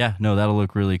 Yeah, no, that'll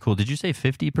look really cool. Did you say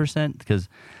 50%? Because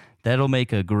that'll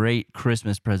make a great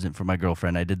Christmas present for my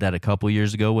girlfriend. I did that a couple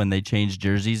years ago when they changed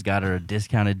jerseys, got her a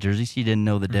discounted jersey. She didn't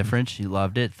know the difference. She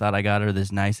loved it. Thought I got her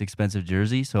this nice, expensive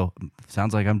jersey. So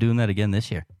sounds like I'm doing that again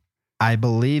this year. I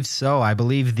believe so. I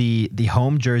believe the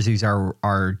home jerseys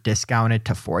are discounted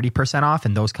to 40% off,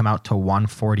 and those come out to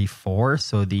 $144.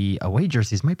 So the away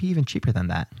jerseys might be even cheaper than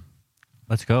that.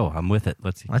 Let's go. I'm with it.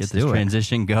 Let's get this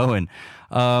transition going.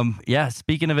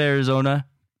 Speaking of Arizona,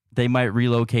 they might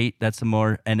relocate. That's some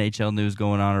more NHL news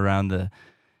going on around the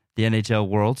NHL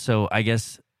world. So I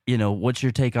guess, what's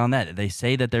your take on that? They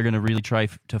say that they're going to really try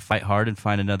to fight hard and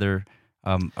find another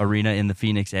arena in the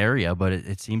Phoenix area, but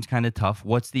it seems kind of tough.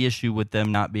 What's the issue with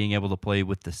them not being able to play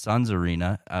with the Suns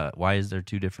arena? Why is there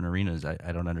 2 different arenas?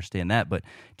 I don't understand that. But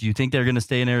do you think they're going to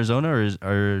stay in Arizona, or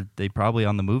are they probably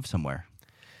on the move somewhere?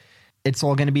 It's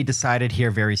all going to be decided here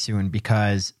very soon,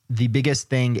 because the biggest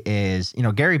thing is,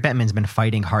 Gary Bettman's been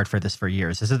fighting hard for this for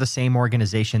years. This is the same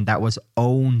organization that was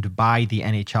owned by the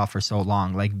NHL for so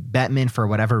long. Like Bettman, for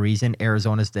whatever reason,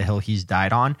 Arizona's the hill he's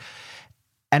died on.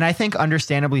 And I think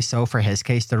understandably so for his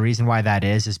case. The reason why that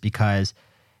is because,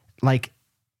 like,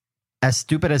 as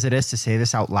stupid as it is to say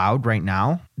this out loud right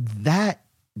now, that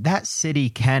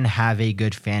city can have a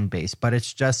good fan base, but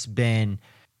it's just been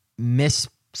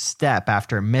misstep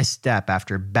after misstep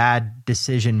after bad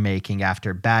decision making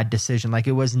after bad decision. Like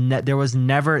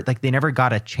they never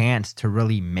got a chance to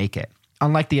really make it.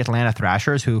 Unlike the Atlanta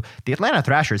Thrashers, the Atlanta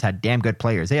Thrashers had damn good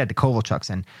players. They had the Kovalchuks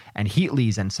and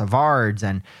Heatleys and Savards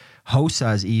and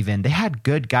Hosas even. They had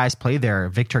good guys play there.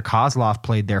 Victor Kozlov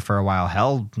played there for a while.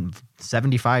 Hell,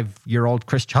 75-year-old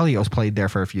Chris Chelios played there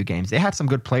for a few games. They had some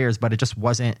good players, but it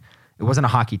wasn't a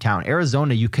hockey town.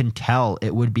 Arizona, you can tell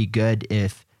it would be good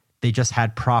if they just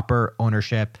had proper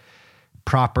ownership,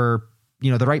 the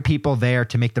right people there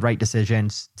to make the right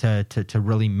decisions to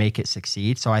really make it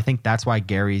succeed. So I think that's why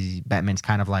Gary Bettman's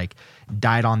kind of like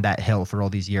died on that hill for all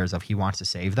these years of he wants to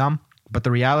save them. But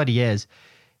the reality is,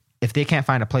 if they can't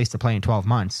find a place to play in 12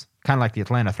 months, kind of like the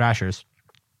Atlanta Thrashers,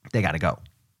 they got to go.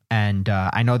 And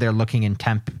I know they're looking in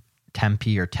temp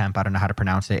Tempe or Temp. I don't know how to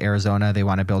pronounce it. Arizona. They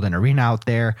want to build an arena out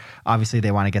there. Obviously,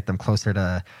 they want to get them closer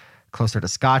to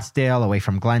Scottsdale, away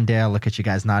from Glendale. Look at you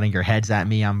guys nodding your heads at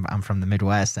me. I'm from the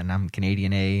Midwest and I'm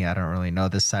Canadian A. I don't really know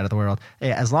this side of the world.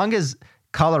 Hey, as long as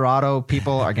Colorado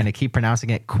people are going to keep pronouncing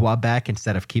it Quebec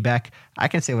instead of Quebec, I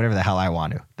can say whatever the hell I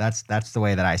want to. That's the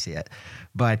way that I see it.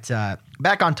 But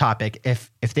back on topic, if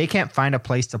they can't find a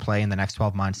place to play in the next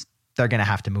 12 months, they're going to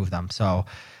have to move them. So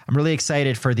I'm really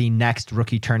excited for the next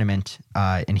rookie tournament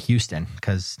in Houston,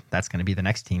 because that's going to be the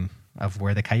next team of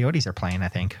where the Coyotes are playing, I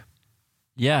think.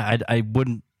 Yeah, I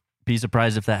wouldn't be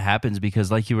surprised if that happens,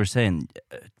 because like you were saying,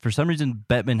 for some reason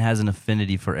Bettman has an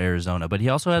affinity for Arizona, but he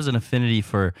also has an affinity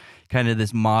for kind of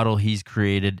this model he's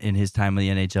created in his time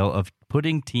in the NHL of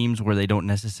putting teams where they don't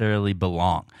necessarily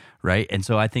belong, right? And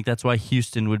so I think that's why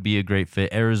Houston would be a great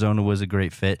fit. Arizona was a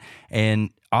great fit.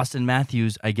 And Austin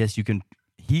Matthews, I guess he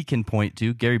can point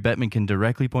to, Gary Bettman can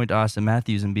directly point to Austin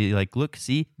Matthews and be like, look,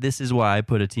 see, this is why I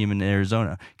put a team in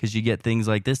Arizona, because you get things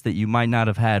like this that you might not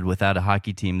have had without a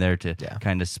hockey team there to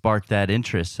kind of spark that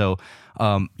interest. So,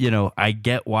 I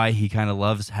get why he kind of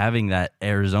loves having that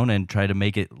Arizona and try to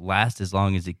make it last as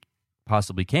long as it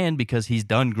possibly can, because he's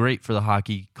done great for the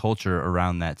hockey culture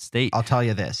around that state. I'll tell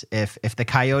you this, if the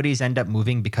Coyotes end up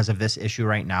moving because of this issue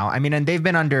right now, I mean, and they've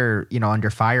been under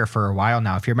fire for a while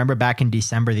now. If you remember back in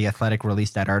December, The Athletic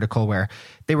released that article where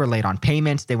they were late on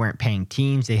payments. They weren't paying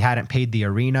teams. They hadn't paid the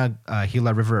arena,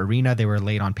 Gila River Arena. They were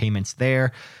late on payments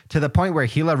there, to the point where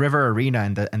Gila River Arena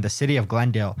and the city of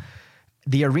Glendale,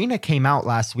 the arena came out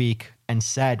last week and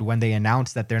said, when they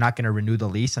announced that they're not going to renew the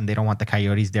lease and they don't want the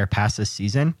Coyotes there past this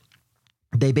season,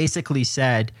 they basically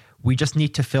said, we just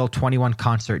need to fill 21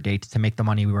 concert dates to make the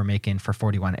money we were making for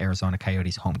 41 Arizona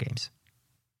Coyotes home games.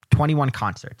 21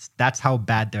 concerts. That's how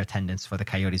bad their attendance for the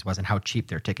Coyotes was and how cheap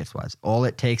their tickets was. All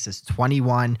it takes is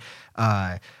 21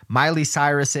 Miley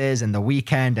Cyrus's and The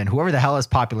Weeknd and whoever the hell is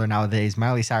popular nowadays.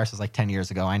 Miley Cyrus was like 10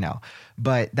 years ago, I know.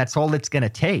 But that's all it's going to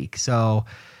take. So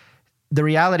the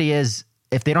reality is,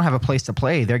 if they don't have a place to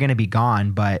play, they're going to be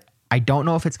gone. But I don't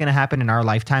know if it's going to happen in our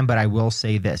lifetime, but I will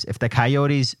say this. If the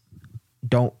Coyotes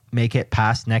don't make it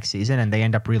past next season and they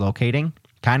end up relocating,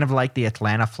 kind of like the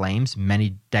Atlanta Flames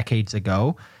many decades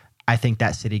ago, I think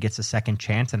that city gets a second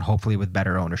chance, and hopefully with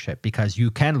better ownership, because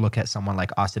you can look at someone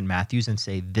like Austin Matthews and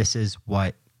say, this is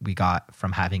what we got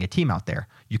from having a team out there.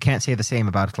 You can't say the same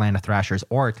about Atlanta Thrashers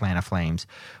or Atlanta Flames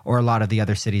or a lot of the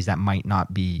other cities that might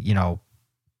not be,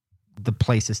 the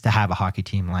places to have a hockey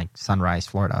team like Sunrise,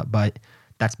 Florida. But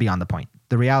that's beyond the point.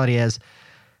 The reality is,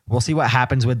 we'll see what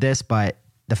happens with this, but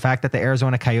the fact that the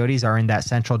Arizona Coyotes are in that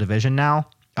Central Division now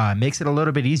makes it a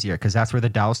little bit easier, because that's where the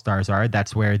Dallas Stars are.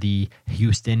 That's where the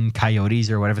Houston Coyotes,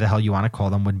 or whatever the hell you want to call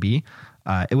them, would be.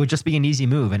 It would just be an easy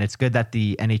move, and it's good that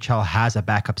the NHL has a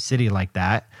backup city like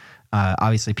that.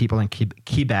 Obviously, people in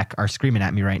Quebec are screaming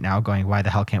at me right now, going, why the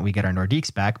hell can't we get our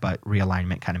Nordiques back? But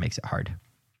realignment kind of makes it hard.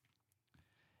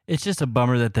 It's just a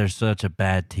bummer that they're such a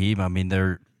bad team. I mean,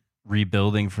 they're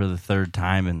rebuilding for the third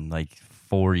time in like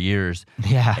 4 years.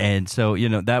 Yeah. And so,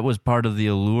 that was part of the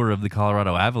allure of the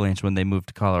Colorado Avalanche when they moved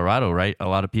to Colorado, right? A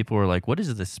lot of people were like, what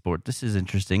is this sport? This is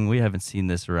interesting. We haven't seen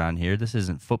this around here. This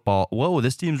isn't football. Whoa,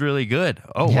 this team's really good.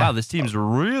 Oh, yeah. Wow, this team's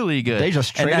really good. They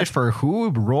just traded for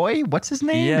who? Roy? What's his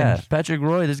name? Yeah, Patrick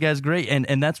Roy. This guy's great.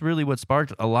 And that's really what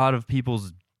sparked a lot of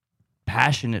people's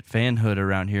passionate fanhood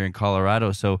around here in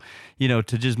Colorado. So, to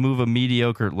just move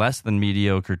a less than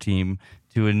mediocre team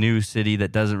to a new city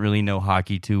that doesn't really know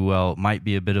hockey too well might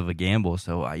be a bit of a gamble.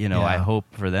 So, I hope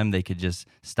for them they could just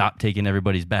stop taking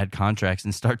everybody's bad contracts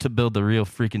and start to build the real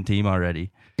freaking team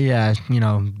already. Yeah,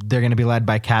 they're going to be led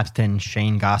by Captain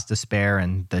Shane Gostisbehere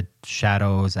and the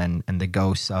shadows and the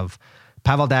ghosts of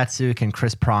Pavel Datsyuk and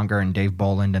Chris Pronger and Dave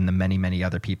Boland and the many, many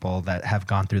other people that have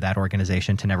gone through that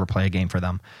organization to never play a game for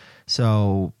them.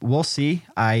 So we'll see.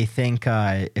 I think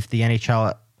if the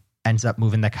NHL ends up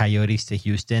moving the Coyotes to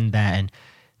Houston, then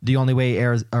the only way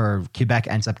Quebec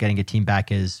ends up getting a team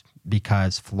back is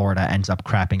because Florida ends up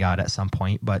crapping out at some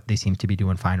point, but they seem to be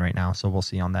doing fine right now. So we'll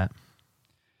see on that.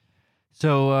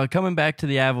 So coming back to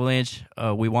the Avalanche,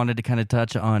 we wanted to kind of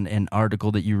touch on an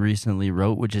article that you recently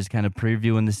wrote, which is kind of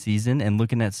previewing the season and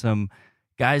looking at some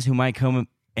guys who might come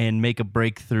and make a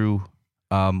breakthrough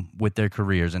with their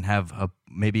careers and have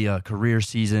maybe a career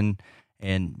season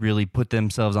and really put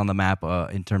themselves on the map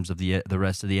in terms of the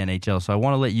rest of the NHL. So I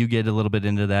want to let you get a little bit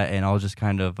into that, and I'll just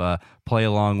kind of play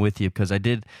along with you, because I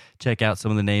did check out some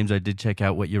of the names. I did check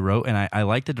out what you wrote, and I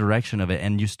like the direction of it.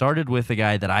 And you started with a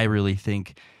guy that I really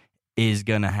think is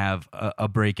going to have a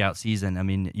breakout season. I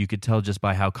mean, you could tell just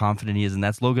by how confident he is, and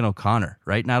that's Logan O'Connor,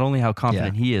 right? Not only how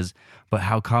confident he is, but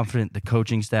how confident the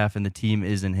coaching staff and the team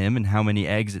is in him and how many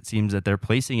eggs it seems that they're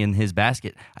placing in his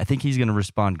basket. I think he's going to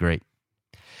respond great.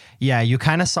 Yeah, you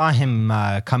kind of saw him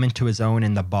come into his own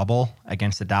in the bubble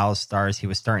against the Dallas Stars. He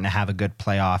was starting to have a good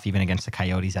playoff, even against the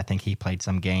Coyotes. I think he played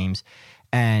some games.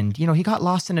 And, you know, he got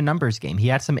lost in a numbers game. He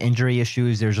had some injury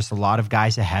issues. There's just a lot of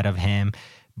guys ahead of him.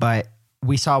 But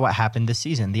we saw what happened this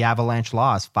season. The Avalanche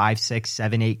lost 5, 6,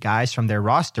 7, 8 guys from their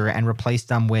roster and replaced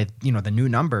them with, you know, the new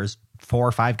numbers, 4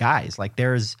 or 5 guys. Like,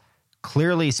 there's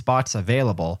clearly spots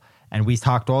available. And we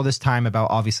talked all this time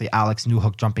about, obviously, Alex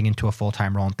Newhook jumping into a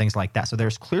full-time role and things like that. So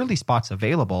there's clearly spots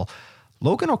available.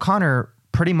 Logan O'Connor,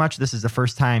 pretty much this is the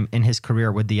first time in his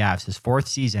career with the Avs, his 4th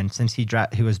season since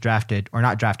he was drafted, or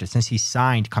not drafted, since he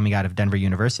signed coming out of Denver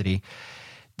University.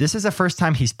 This is the first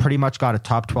time he's pretty much got a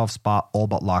top 12 spot all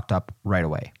but locked up right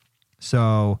away.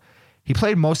 So he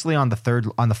played mostly on the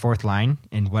 4th line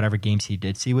in whatever games he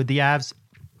did see with the Avs.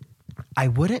 I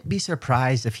wouldn't be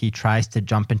surprised if he tries to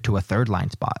jump into a 3rd line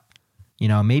spot. You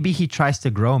know, maybe he tries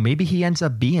to grow. Maybe he ends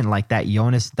up being like that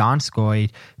Jonas Donskoy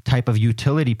type of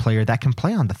utility player that can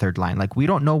play on the 3rd line. Like, we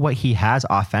don't know what he has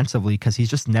offensively because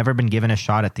he's just never been given a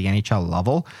shot at the NHL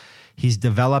level. He's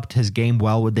developed his game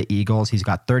well with the Eagles. He's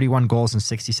got 31 goals and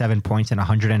 67 points in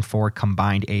 104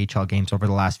 combined AHL games over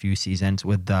the last few seasons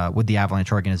with the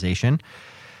Avalanche organization.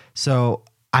 So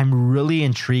I'm really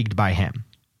intrigued by him.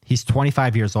 He's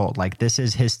 25 years old. Like, this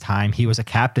is his time. He was a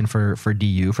captain for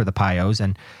DU, for the Pios,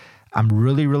 and I'm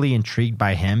really, really intrigued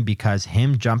by him because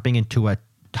him jumping into a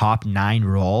top 9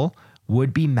 role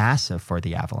would be massive for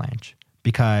the Avalanche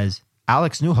because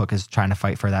Alex Newhook is trying to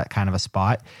fight for that kind of a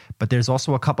spot, but there's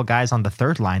also a couple guys on the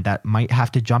 3rd line that might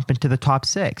have to jump into the top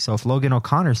 6. So if Logan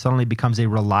O'Connor suddenly becomes a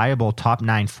reliable top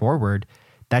 9 forward,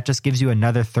 that just gives you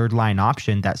another 3rd line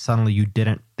option that suddenly you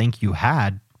didn't think you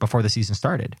had before the season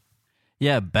started.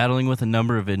 Yeah, battling with a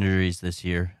number of injuries this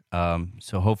year.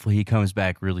 So hopefully he comes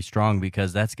back really strong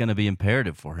because that's going to be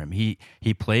imperative for him. He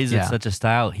plays at such a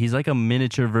style. He's like a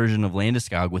miniature version of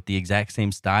Landeskog with the exact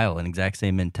same style and exact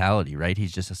same mentality, right?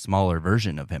 He's just a smaller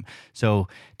version of him. So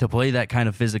to play that kind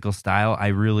of physical style, I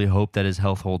really hope that his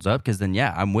health holds up because then,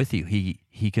 yeah, I'm with you.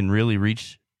 He can really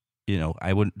reach, you know,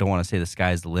 don't want to say the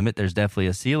sky's the limit. There's definitely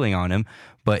a ceiling on him,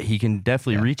 but he can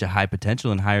definitely reach a high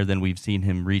potential and higher than we've seen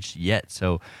him reach yet.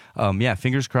 So,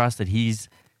 fingers crossed that he's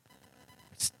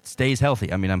stays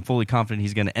healthy. I mean, I'm fully confident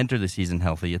he's going to enter the season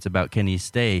healthy. It's about can he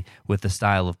stay with the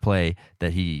style of play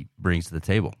that he brings to the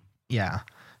table. Yeah.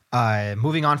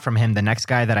 Moving on from him, the next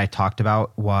guy that I talked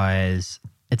about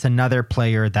it's another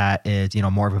player that is, you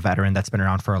know, more of a veteran that's been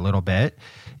around for a little bit.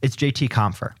 It's JT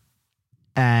Compher.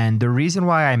 And the reason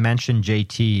why I mentioned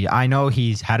JT, I know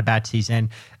he's had a bad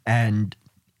season, and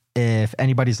if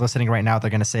anybody's listening right now, they're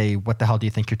going to say, what the hell do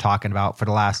you think you're talking about? For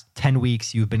the last 10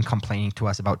 weeks, you've been complaining to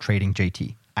us about trading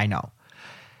JT. I know.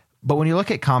 But when you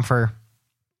look at Compher,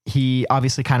 he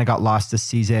obviously kind of got lost this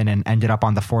season and ended up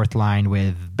on the 4th line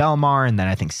with Belmar, and then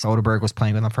I think Soderberg was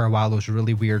playing with him for a while. It was a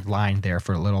really weird line there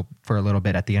for a little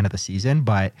bit at the end of the season.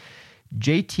 But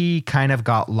JT kind of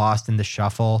got lost in the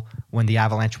shuffle when the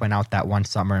Avalanche went out that one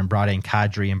summer and brought in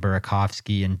Kadri and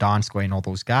Burakovsky and Donskoy and all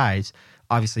those guys.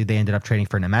 Obviously, they ended up trading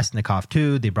for Nemesnikov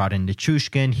too. They brought in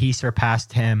Nichushkin. He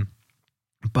surpassed him.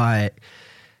 But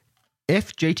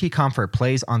if JT Compher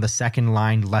plays on the 2nd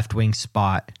line left wing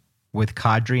spot with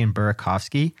Kadri and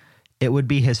Burakovsky, it would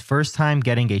be his first time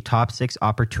getting a top 6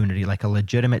 opportunity, like a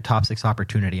legitimate top 6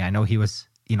 opportunity. I know he was,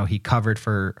 you know, he covered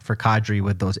for Kadri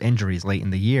with those injuries late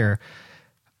in the year.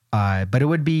 But it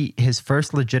would be his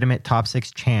first legitimate top 6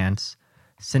 chance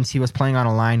since he was playing on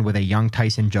a line with a young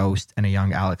Tyson Jost and a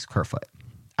young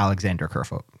Alexander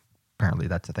Kerfoot. Apparently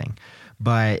that's a thing.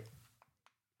 But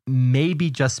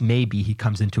maybe, just maybe, he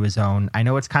comes into his own. I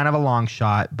know it's kind of a long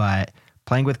shot, but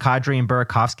playing with Kadri and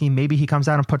Burakovsky, maybe he comes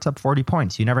out and puts up 40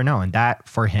 points. You never know. And that,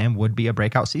 for him, would be a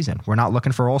breakout season. We're not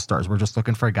looking for all-stars. We're just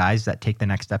looking for guys that take the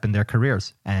next step in their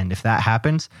careers. And if that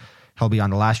happens, he'll be on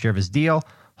the last year of his deal.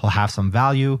 He'll have some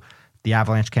value. The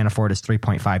Avalanche can't afford his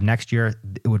 3.5 next year.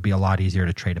 It would be a lot easier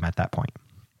to trade him at that point.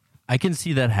 I can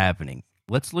see that happening.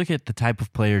 Let's look at the type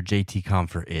of player JT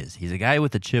Compher is. He's a guy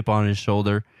with a chip on his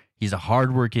shoulder. He's a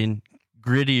hardworking,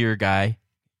 grittier guy.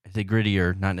 I say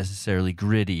grittier, not necessarily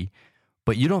gritty.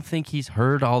 But you don't think he's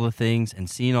heard all the things and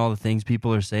seen all the things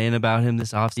people are saying about him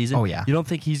this offseason? Oh, yeah. You don't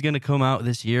think he's going to come out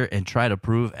this year and try to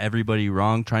prove everybody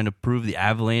wrong, trying to prove the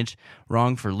Avalanche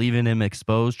wrong for leaving him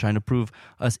exposed, trying to prove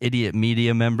us idiot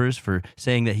media members for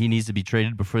saying that he needs to be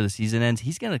traded before the season ends?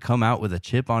 He's going to come out with a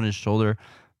chip on his shoulder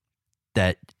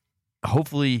that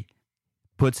hopefully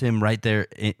puts him right there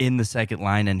in the second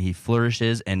line, and he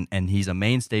flourishes, and he's a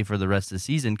mainstay for the rest of the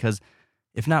season. Because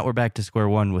if not, we're back to square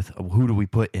one with who do we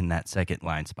put in that second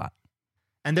line spot.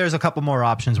 And there's a couple more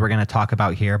options we're going to talk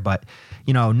about here, but,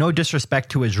 no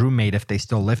disrespect to his roommate if they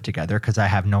still live together, because I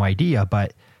have no idea.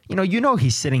 But,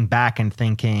 he's sitting back and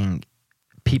thinking,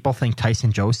 people think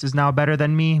Tyson Jost is now better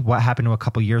than me. What happened to a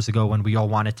couple years ago when we all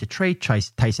wanted to trade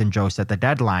Tyson Jost at the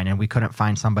deadline and we couldn't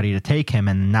find somebody to take him,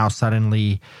 and now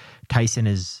suddenly Tyson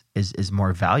is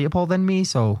more valuable than me?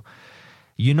 So,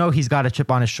 he's got a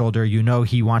chip on his shoulder.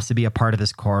 He wants to be a part of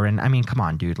this core. And I mean, come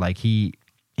on, dude. Like he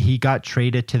got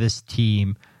traded to this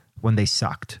team when they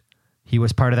sucked. He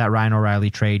was part of that Ryan O'Reilly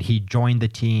trade. He joined the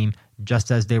team just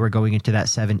as they were going into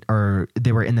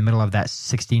they were in the middle of that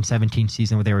 16-17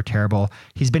 season where they were terrible.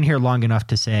 He's been here long enough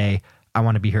to say, I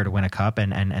want to be here to win a cup.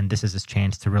 And this is his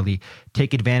chance to really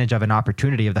take advantage of an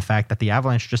opportunity of the fact that the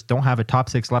Avalanche just don't have a top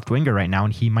six left winger right now.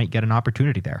 And he might get an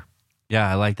opportunity there. Yeah,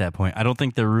 I like that point. I don't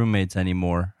think they're roommates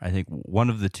anymore. I think one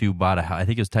of the two bought a house. I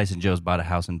think it was Tyson Jost bought a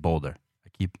house in Boulder.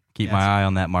 Keep my eye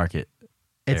on that market.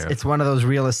 It's one of those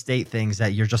real estate things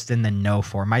that you're just in the know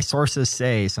for. My sources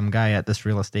say some guy at this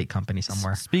real estate company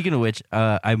somewhere. Speaking of which,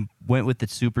 I went with the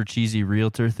super cheesy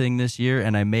realtor thing this year,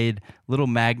 and I made little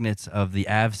magnets of the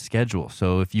Avs schedule.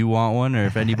 So if you want one, or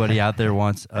if anybody out there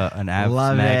wants an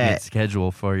Avs magnet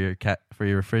schedule for your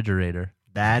refrigerator,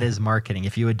 that is marketing.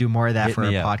 If you would do more of that for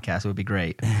a podcast, it would be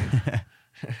great.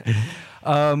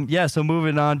 So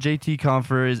moving on, JT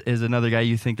Compher is another guy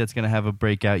you think that's going to have a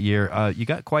breakout year. You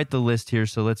got quite the list here,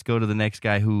 so let's go to the next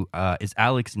guy, who is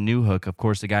Alex Newhook. Of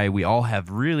course, a guy we all have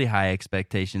really high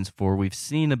expectations for. We've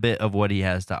seen a bit of what he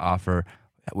has to offer.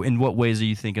 In what ways are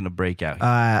you thinking of breakout?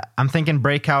 I'm thinking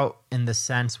breakout in the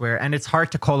sense where, and it's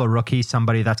hard to call a rookie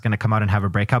somebody that's going to come out and have a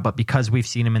breakout, but because we've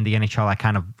seen him in the NHL, I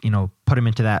kind of, put him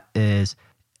into that is,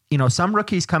 some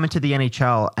rookies come into the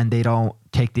NHL and they don't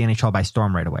take the NHL by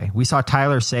storm right away. We saw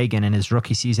Tyler Seguin in his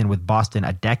rookie season with Boston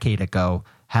a decade ago,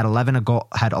 had 11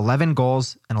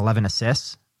 goals and 11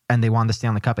 assists, and they won the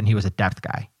Stanley Cup, and he was a depth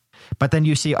guy. But then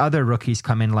you see other rookies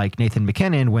come in like Nathan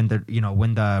McKinnon win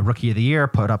the Rookie of the Year,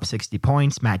 put up 60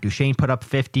 points. Matt Duchene put up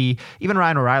 50. Even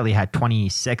Ryan O'Reilly had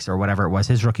 26 or whatever it was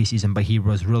his rookie season, but he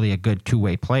was really a good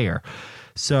two-way player.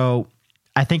 So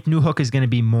I think Newhook is going to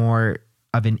be more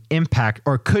of an impact,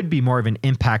 or could be more of an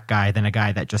impact guy than a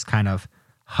guy that just kind of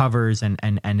hovers and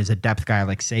is a depth guy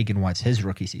like Seguin was his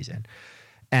rookie season.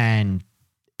 And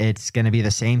it's going to be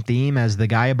the same theme as the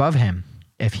guy above him.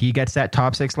 If he gets that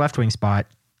top six left wing spot,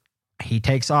 he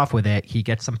takes off with it. He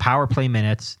gets some power play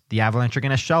minutes. The Avalanche are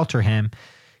going to shelter him.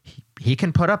 He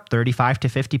can put up 35 to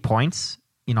 50 points,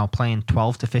 playing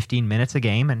 12 to 15 minutes a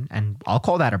game. And I'll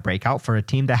call that a breakout for a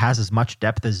team that has as much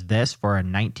depth as this, for a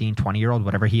 19, 20-year-old,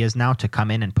 whatever he is now, to come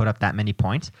in and put up that many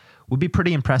points would be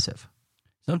pretty impressive.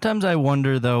 Sometimes I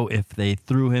wonder, though, if they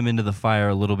threw him into the fire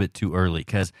a little bit too early,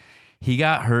 because he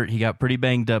got hurt. He got pretty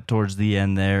banged up towards the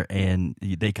end there, and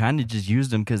they kind of just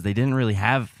used him because they didn't really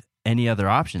have any other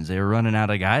options. They were running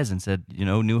out of guys and said,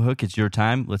 Newhook, it's your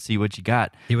time. Let's see what you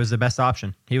got. He was the best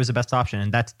option.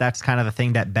 And that's kind of the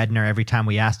thing that Bednar, every time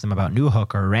we asked him about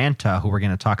Newhook or Ranta, who we're going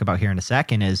to talk about here in a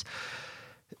second, is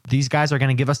these guys are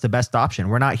going to give us the best option.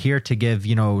 We're not here to give,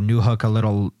 Newhook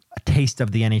a taste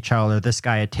of the NHL, or this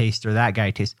guy a taste, or that guy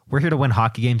a taste. We're here to win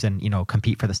hockey games and,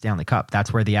 compete for the Stanley Cup.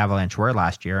 That's where the Avalanche were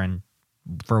last year. And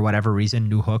for whatever reason,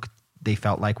 Newhook, they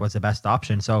felt like was the best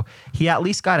option. So he at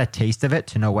least got a taste of it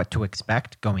to know what to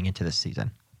expect going into this season.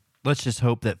 Let's just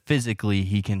hope that physically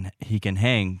he can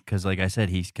hang, because like I said,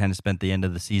 he's kind of spent the end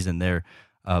of the season there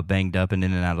banged up and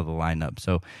in and out of the lineup.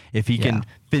 So if he can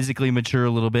physically mature a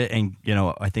little bit, and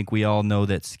I think we all know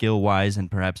that skill-wise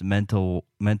and perhaps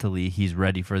mentally he's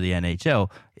ready for the NHL.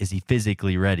 Is he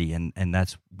physically ready? And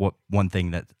that's one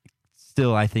thing that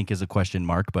still I think is a question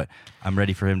mark, but I'm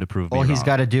ready for him to prove me wrong. All he's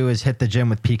got to do is hit the gym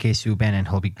with PK Subban and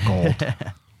he'll be gold.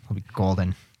 He'll be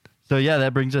golden. So yeah,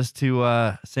 that brings us to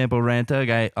Sampo Ranta, a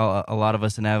guy a lot of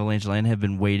us in Avalanche land have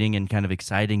been waiting and kind of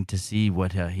exciting to see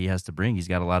what he has to bring. He's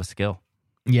got a lot of skill.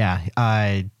 Yeah,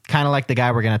 kind of like the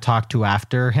guy we're going to talk to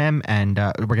after him, and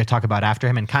we're going to talk about after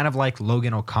him, and kind of like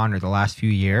Logan O'Connor the last few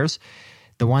years.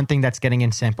 The one thing that's getting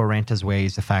in Sampo Ranta's way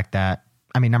is the fact that,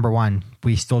 number one,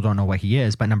 we still don't know what he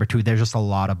is, but number two, there's just a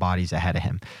lot of bodies ahead of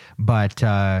him. But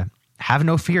have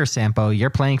no fear, Sampo.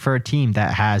 You're playing for a team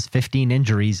that has 15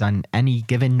 injuries on any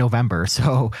given November,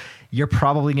 so you're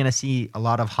probably going to see a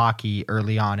lot of hockey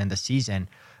early on in the season.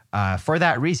 For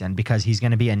that reason, because he's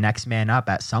going to be a next man up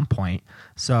at some point.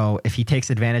 So if he takes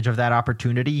advantage of that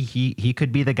opportunity, he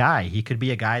could be the guy. He could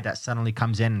be a guy that suddenly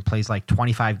comes in and plays like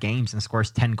 25 games and scores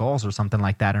 10 goals or something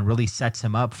like that, and really sets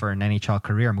him up for an NHL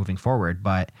career moving forward.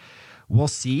 But we'll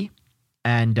see.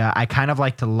 And I kind of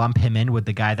like to lump him in with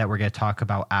the guy that we're going to talk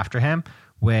about after him,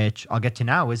 which I'll get to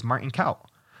now, is Martin Kaut.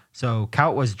 So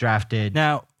Kaut was drafted.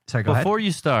 Now, sorry, go ahead. Before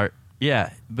you start,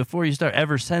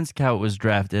 ever since Kaut was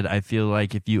drafted, I feel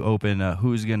like if you open a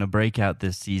Who's Gonna Break Out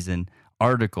This Season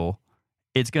article,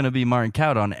 it's going to be Martin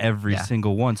Kaut on every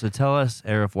single one. So tell us,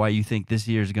 Arif, why you think this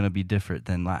year is going to be different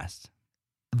than last.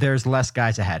 There's less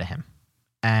guys ahead of him.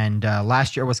 And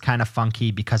last year was kind of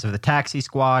funky because of the taxi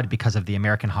squad, because of the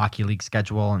American Hockey League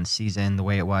schedule and season the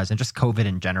way it was, and just COVID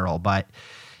in general. But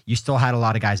you still had a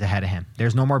lot of guys ahead of him.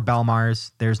 There's no more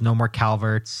Belmars. There's no more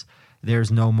Calverts. There's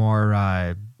no more,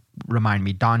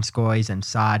 Donskoys and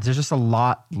Sods. There's just a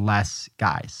lot less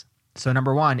guys. So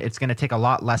number one, it's going to take a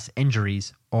lot less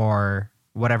injuries or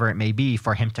whatever it may be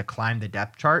for him to climb the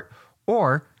depth chart.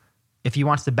 Or if he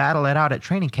wants to battle it out at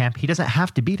training camp, he doesn't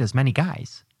have to beat as many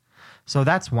guys. So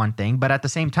that's one thing. But at the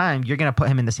same time, you're going to put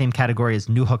him in the same category as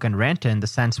Newhook and Ranta in the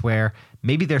sense where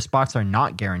maybe their spots are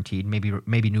not guaranteed. Maybe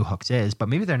Newhook's is, but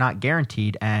maybe they're not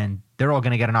guaranteed and they're all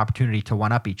going to get an opportunity to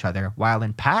one-up each other. While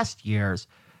in past years,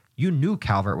 you knew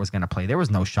Calvert was going to play. There was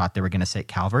no shot they were going to sit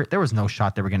Calvert. There was no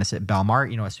shot they were going to sit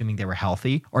Belmar, assuming they were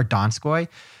healthy, or Donskoy.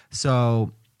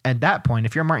 So at that point,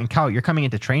 if you're Martin Kaut, you're coming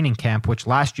into training camp, which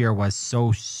last year was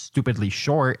so stupidly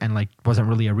short and wasn't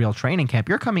really a real training camp.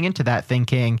 You're coming into that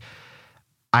thinking,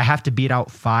 I have to beat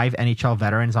out 5 NHL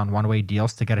veterans on one-way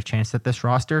deals to get a chance at this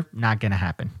roster. Not going to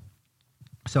happen.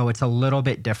 So it's a little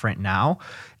bit different now.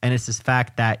 And it's this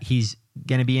fact that he's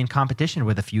going to be in competition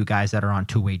with a few guys that are on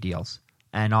two-way deals.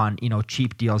 And on,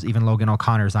 cheap deals, even Logan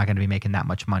O'Connor is not going to be making that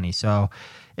much money. So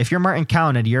if you're Martin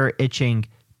Kaut and you're itching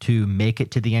to make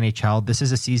it to the NHL, this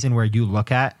is a season where you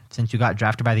look at, since you got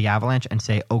drafted by the Avalanche, and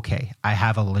say, okay, I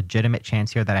have a legitimate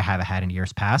chance here that I haven't had in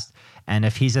years past. And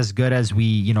if he's as good as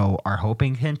we, are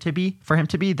hoping him to be,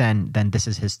 then this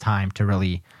is his time to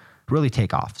really, really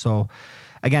take off. So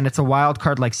again, it's a wild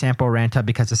card like Sampo Ranta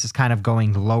because this is kind of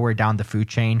going lower down the food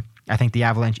chain. I think the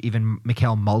Avalanche, even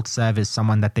Mikhail Maltsev is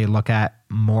someone that they look at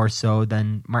more so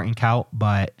than Martin Kaut,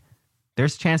 but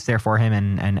there's a chance there for him,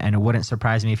 and it wouldn't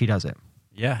surprise me if he does it.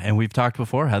 Yeah, and we've talked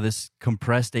before how this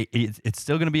compressed, it's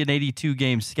still going to be an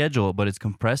 82-game schedule, but it's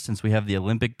compressed since we have the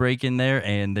Olympic break in there,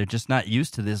 and they're just not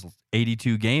used to this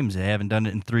 82 games. They haven't done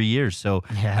it in 3 years. So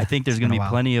I think there's going to be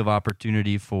plenty of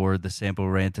opportunity for the Sampo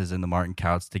Rantas and the Martin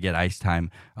Kauts to get ice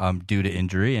time due to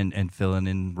injury and filling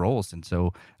in roles. And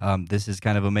so this is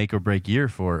kind of a make or break year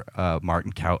for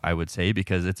Martin Kaut, I would say,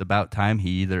 because it's about time he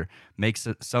either makes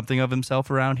something of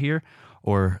himself around here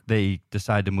or they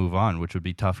decide to move on, which would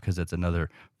be tough because it's another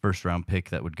first-round pick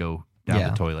that would go down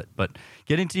the toilet. But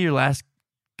getting to your last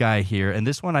guy here, and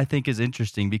this one I think is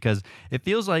interesting because it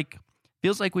feels like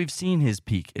we've seen his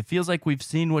peak. It feels like we've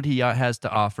seen what he has to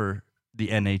offer the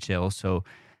NHL. So,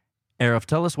 Arif,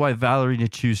 tell us why Valeri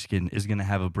Nichushkin is going to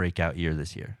have a breakout year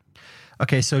this year.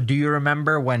 Okay, so do you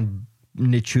remember when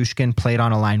Nichushkin played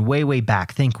on a line way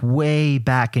back? Think way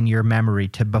back in your memory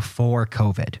to before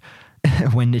COVID.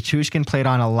 When Nichushkin played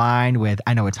on a line with,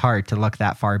 I know it's hard to look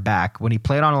that far back, when he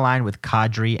played on a line with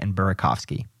Kadri and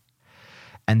Burakovsky.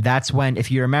 And that's when,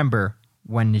 if you remember,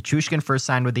 when Nichushkin first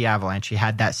signed with the Avalanche, he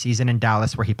had that season in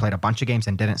Dallas where he played a bunch of games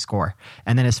and didn't score.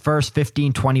 And then his first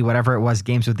 15, 20, whatever it was,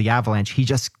 games with the Avalanche, he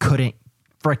just couldn't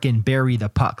freaking bury the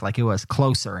puck. Like it was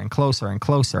closer and closer and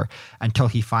closer until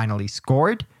he finally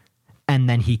scored. And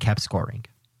then he kept scoring.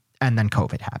 And then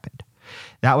COVID happened.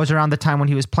 That was around the time when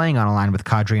he was playing on a line with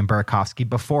Kadri and Burakovsky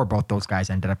before both those guys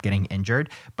ended up getting injured.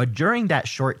 But during that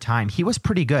short time, he was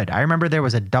pretty good. I remember there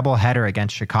was a doubleheader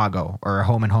against Chicago, or a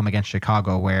home and home against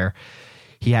Chicago, where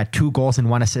he had 2 goals and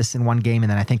 1 assist in one game, and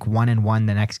then I think 1 and 1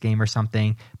 the next game or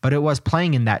something. But it was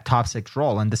playing in that top 6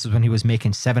 role, and this is when he was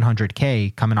making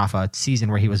 $700K coming off a season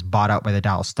where he was bought out by the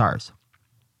Dallas Stars.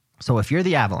 So if you're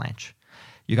the Avalanche,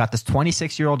 you got this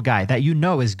 26-year-old guy that you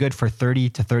know is good for 30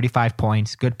 to 35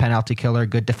 points, good penalty killer,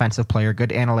 good defensive player,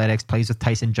 good analytics, plays with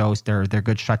Tyson Jost. They're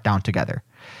good shutdown together.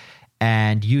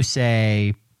 And you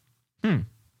say,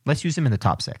 let's use him in the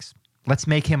top 6. Let's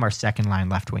make him our second-line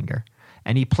left winger.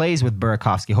 And he plays with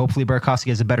Burakovsky. Hopefully Burakovsky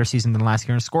has a better season than last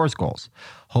year and scores goals.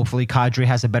 Hopefully Kadri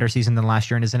has a better season than last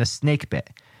year and is in a snake bit.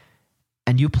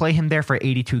 And you play him there for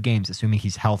 82 games, assuming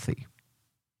he's healthy.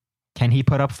 Can he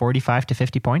put up 45 to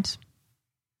 50 points?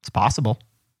 It's possible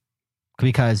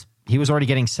because he was already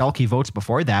getting Selke votes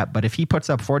before that. But if he puts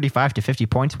up 45 to 50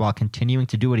 points while continuing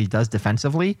to do what he does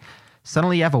defensively,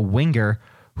 suddenly you have a winger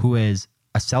who is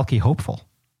a Selke hopeful.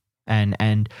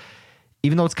 And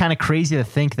even though it's kind of crazy to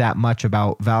think that much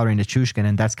about Valeri Nichushkin,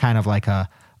 and that's kind of like a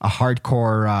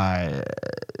hardcore,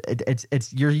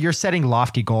 you're setting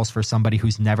lofty goals for somebody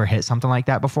who's never hit something like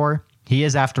that before. He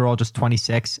is, after all, just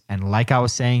 26. And like I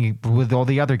was saying with all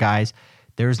the other guys,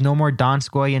 there's no more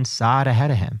Donskoy and Saad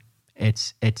ahead of him.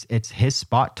 It's his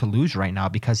spot to lose right now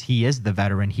because he is the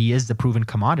veteran. He is the proven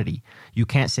commodity. You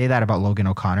can't say that about Logan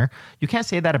O'Connor. You can't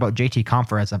say that about JT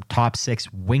Compher as a top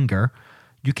 6 winger.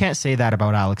 You can't say that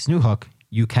about Alex Newhook.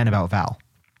 You can about Val.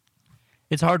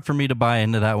 It's hard for me to buy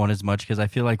into that one as much because I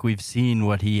feel like we've seen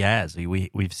what he has.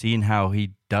 We've seen how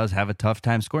he does have a tough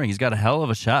time scoring. He's got a hell of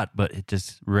a shot, but it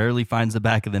just rarely finds the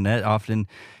back of the net. Often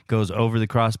goes over the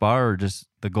crossbar, or just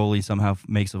the goalie somehow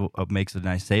makes a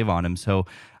nice save on him. So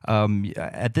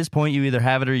at this point, you either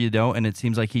have it or you don't, and it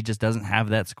seems like he just doesn't have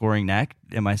that scoring knack.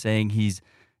 Am I saying he's,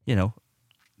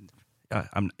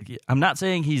 I'm not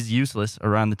saying he's useless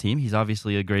around the team. He's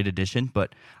obviously a great addition,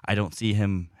 but I don't see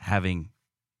him having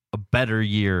a better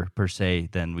year per se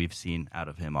than we've seen out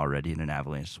of him already in an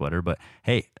Avalanche sweater. But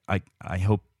hey, I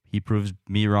hope he proves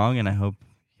me wrong, and I hope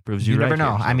he proves you right. You never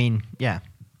know. Here, so. I mean, yeah.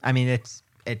 I mean, it's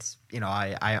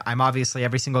I'm obviously,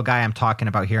 every single guy I'm talking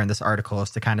about here in this article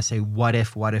is to kind of say what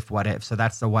if. So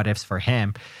that's the what ifs for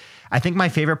him. I think my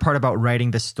favorite part about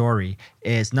writing this story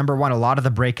is, number one, a lot of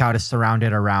the breakout is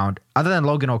surrounded around, other than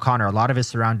Logan O'Connor, a lot of it is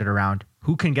surrounded around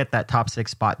who can get that top 6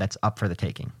 spot that's up for the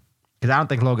taking. Because I don't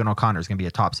think Logan O'Connor is going to be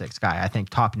a top 6 guy. I think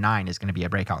top 9 is going to be a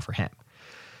breakout for him.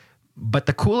 But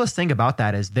the coolest thing about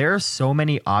that is there are so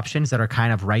many options that are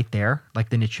kind of right there, like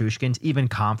the Nichushkins, even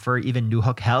Compher, even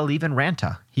Newhook, hell, even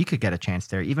Ranta. He could get a chance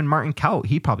there. Even Martin Kaut,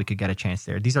 he probably could get a chance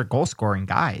there. These are goal-scoring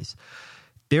guys.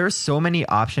 There's so many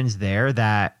options there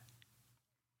that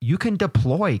you can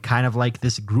deploy kind of like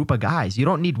this group of guys. You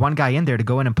don't need one guy in there to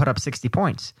go in and put up 60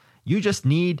 points. You just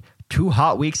need 2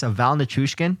 hot weeks of Val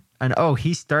Nichushkin, and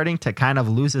he's starting to kind of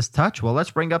lose his touch. Well,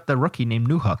 let's bring up the rookie named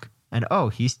Newhook. And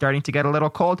he's starting to get a little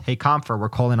cold. Hey, Compher, we're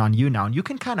calling on you now. And you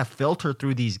can kind of filter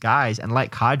through these guys and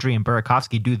let Kadri and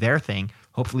Burakovsky do their thing.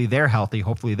 Hopefully they're healthy.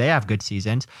 Hopefully they have good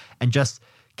seasons. And just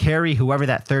carry whoever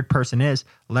that third person is,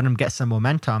 let them get some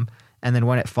momentum. And then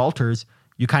when it falters,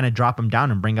 you kind of drop them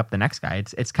down and bring up the next guy.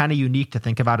 It's kind of unique to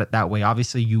think about it that way.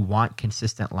 Obviously, you want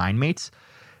consistent line mates.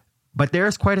 But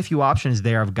there's quite a few options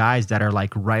there of guys that are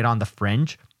like right on the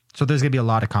fringe. So there's going to be a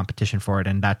lot of competition for it,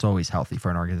 and that's always healthy for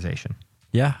an organization.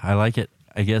 Yeah, I like it.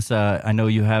 I guess I know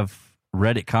you have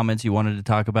Reddit comments you wanted to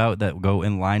talk about that go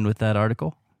in line with that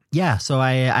article. Yeah, so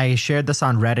I shared this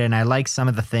on Reddit, and I like some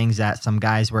of the things that some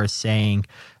guys were saying.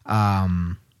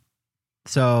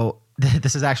 So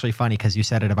this is actually funny because you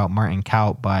said it about Martin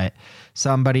Kaut, but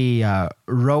somebody,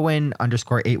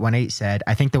 Rowan_818 said,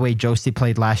 I think the way Josti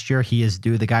played last year, he is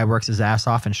due. The guy works his ass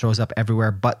off and shows up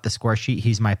everywhere but the score sheet.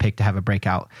 He's my pick to have a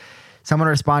breakout. Someone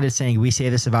responded saying, we say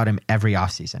this about him every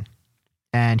offseason.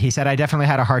 And he said, I definitely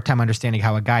had a hard time understanding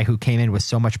how a guy who came in with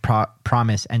so much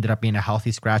promise ended up being a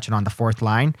healthy scratch and on the 4th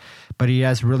line, but he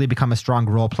has really become a strong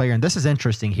role player. And this is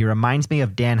interesting. He reminds me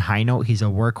of Dan Heinold. He's a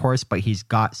workhorse, but he's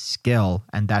got skill,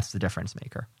 and that's the difference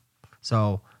maker.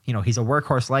 So, he's a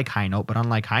workhorse like Heinold, but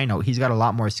unlike Heinold, he's got a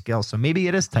lot more skill. So maybe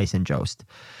it is Tyson Jost.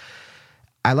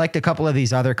 I liked a couple of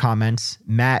these other comments.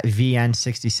 Matt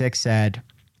VN66 said,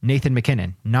 Nathan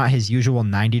MacKinnon, not his usual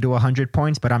 90 to 100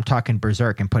 points, but I'm talking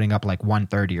berserk and putting up like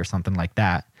 130 or something like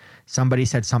that. Somebody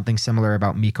said something similar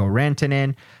about Mikko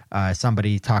Rantanen.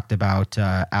 Somebody talked about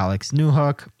Alex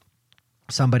Newhook.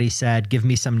 Somebody said, give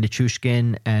me some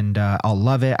Nichushkin and I'll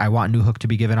love it. I want Newhook to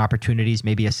be given opportunities,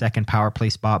 maybe a second power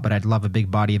play spot, but I'd love a big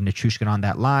body of Nichushkin on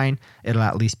that line. It'll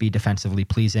at least be defensively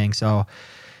pleasing. So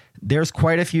there's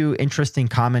quite a few interesting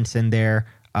comments in there.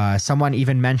 Someone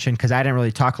even mentioned, because I didn't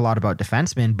really talk a lot about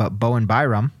defensemen, but Bowen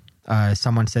Byram,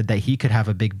 someone said that he could have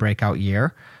a big breakout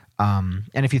year. And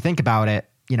if you think about it,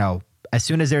 as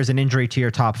soon as there's an injury to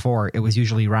your top 4, it was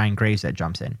usually Ryan Graves that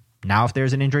jumps in. Now, if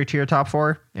there's an injury to your top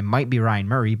 4, it might be Ryan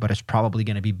Murray, but it's probably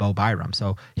going to be Bo Byram.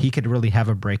 So he could really have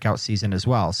a breakout season as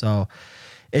well. So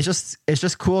it's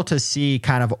just cool to see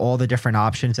kind of all the different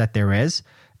options that there is.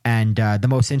 And the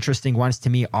most interesting ones to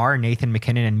me are Nathan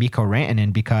MacKinnon and Mikko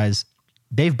Rantanen, because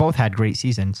they've both had great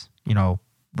seasons.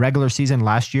 Regular season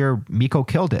last year, Mikko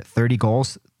killed it. 30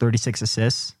 goals, 36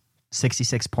 assists,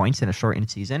 66 points in a shortened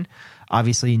season.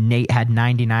 Obviously, Nate had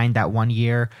 99 that one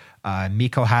year.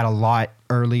 Mikko had a lot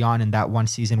early on in that one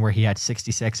season where he had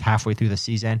 66 halfway through the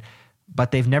season.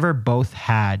 But they've never both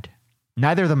had,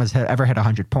 neither of them has ever hit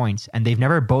 100 points, and they've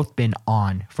never both been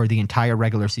on for the entire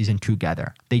regular season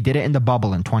together. They did it in the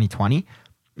bubble in 2020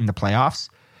 in the playoffs.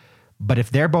 But if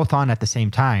they're both on at the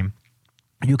same time,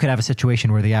 you could have a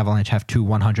situation where the Avalanche have 2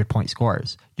 100-point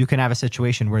scorers. You can have a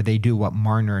situation where they do what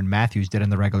Marner and Matthews did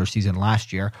in the regular season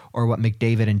last year, or what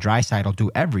McDavid and Draisaitl do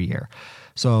every year.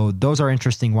 So those are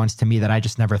interesting ones to me that I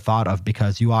just never thought of,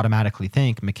 because you automatically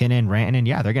think MacKinnon, Rantanen,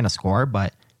 yeah, they're going to score,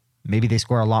 but maybe they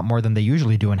score a lot more than they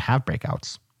usually do and have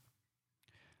breakouts.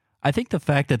 I think the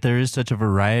fact that there is such a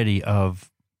variety of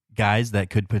guys that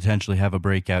could potentially have a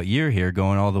breakout year here,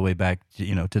 going all the way back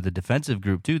to, to the defensive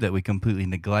group too, that we completely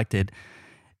neglected.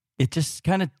 It just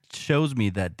kind of shows me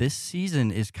that this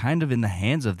season is kind of in the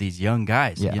hands of these young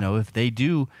guys. Yeah. If they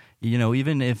do,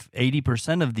 even if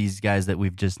 80% of these guys that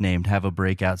we've just named have a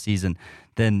breakout season,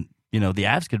 then the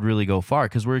Avs could really go far,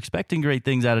 because we're expecting great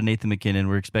things out of Nathan MacKinnon.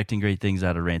 We're expecting great things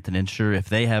out of Rantanen. And sure, if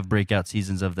they have breakout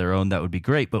seasons of their own, that would be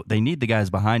great, but they need the guys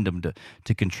behind them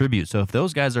to contribute. So if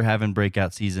those guys are having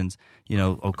breakout seasons,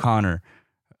 O'Connor,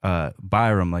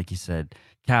 Byram, like you said,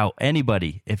 Cal,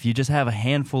 anybody, if you just have a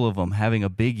handful of them having a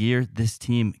big year, this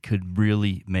team could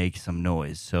really make some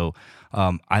noise. So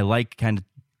I like kind of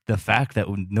the fact that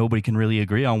nobody can really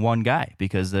agree on one guy,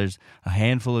 because there's a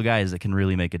handful of guys that can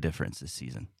really make a difference this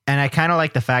season. And I kind of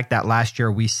like the fact that last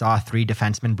year we saw 3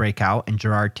 defensemen break out, and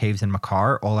Girard, Taves, and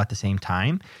Makar all at the same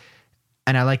time.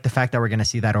 And I like the fact that we're going to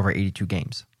see that over 82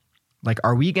 games. Like,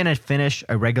 are we going to finish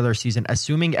a regular season,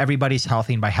 assuming everybody's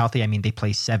healthy, and by healthy, I mean they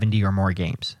play 70 or more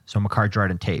games. So Makar,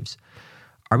 Girard, and Taves.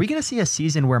 Are we going to see a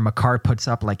season where Makar puts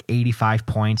up like 85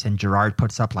 points and Girard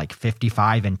puts up like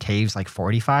 55 and Taves like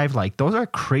 45? Like, those are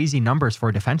crazy numbers for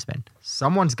a defenseman.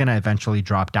 Someone's going to eventually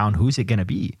drop down. Who's it going to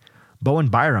be? Bo and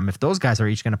Byram, if those guys are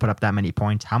each going to put up that many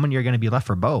points, how many are going to be left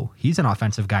for Bo? He's an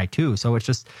offensive guy too. So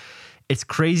it's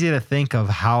crazy to think of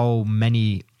how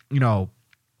many, the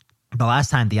last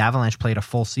time the Avalanche played a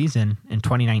full season in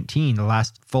 2019, the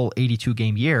last full 82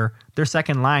 game year, their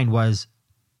second line was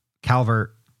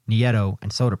Calvert, Nieto,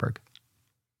 and Soderberg.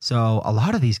 So a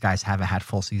lot of these guys haven't had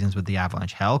full seasons with the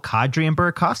Avalanche. Hell, Kadri and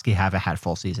Burakovsky haven't had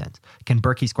full seasons. Can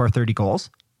Berkey score 30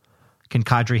 goals? Can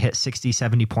Kadri hit 60,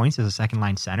 70 points as a second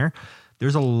line center?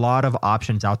 There's a lot of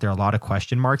options out there, a lot of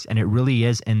question marks, and it really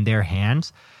is in their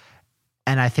hands.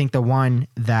 And I think the one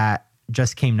that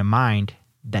just came to mind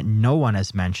that no one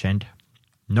has mentioned,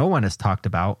 no one has talked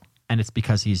about, and it's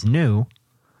because he's new,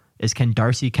 is can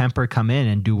Darcy Kemper come in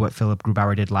and do what Philip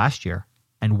Grubauer did last year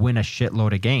and win a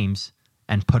shitload of games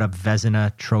and put up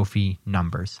Vezina trophy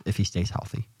numbers if he stays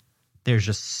healthy? There's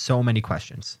just so many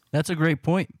questions. That's a great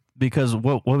point, because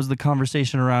what was the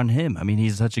conversation around him? I mean,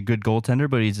 he's such a good goaltender,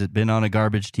 but he's been on a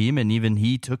garbage team, and even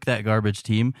he took that garbage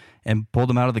team and pulled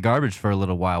them out of the garbage for a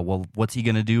little while. Well, what's he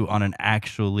going to do on an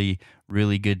actually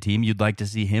really good team? You'd like to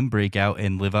see him break out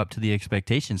and live up to the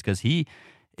expectations, because he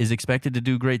is expected to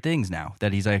do great things now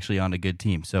that he's actually on a good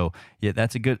team. So yeah,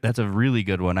 that's a really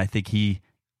good one. I think he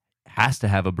has to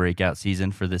have a breakout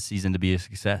season for this season to be a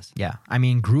success. Yeah. I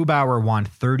mean, Grubauer won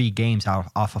 30 games off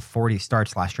of 40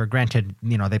 starts last year. Granted,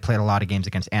 they played a lot of games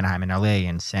against Anaheim and LA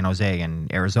and San Jose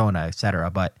and Arizona, etc.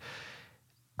 But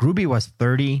Gruby was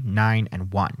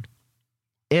 39-1.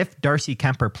 If Darcy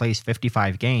Kemper plays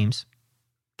 55 games,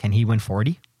 can he win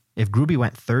 40? If Gruby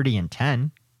went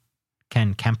 30-10,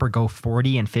 can Kemper go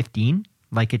 40-15?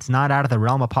 Like, it's not out of the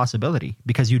realm of possibility,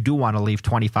 because you do want to leave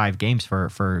 25 games for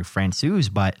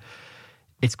Francouz, but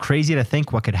it's crazy to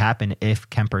think what could happen if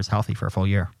Kemper is healthy for a full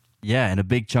year. Yeah, and a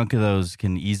big chunk of those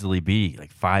can easily be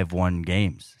like 5-1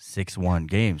 games, 6-1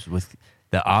 games with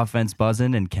the offense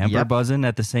buzzing and Kemper buzzing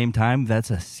at the same time.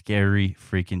 That's a scary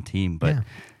freaking team. But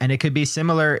and it could be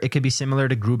similar. It could be similar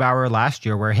to Grubauer last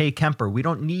year, where, hey, Kemper, we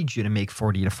don't need you to make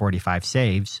 40 to 45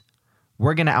 saves.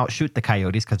 We're going to outshoot the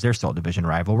Coyotes because they're still a division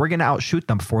rival. We're going to outshoot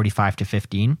them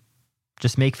 45-15.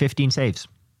 Just make 15 saves.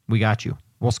 We got you.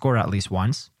 We'll score at least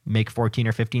once. Make 14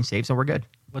 or 15 saves, and we're good.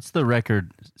 What's the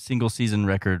single season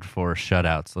record for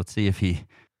shutouts? Let's see if he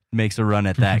makes a run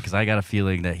at that, because I got a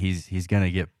feeling that he's going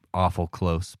to get awful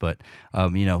close. But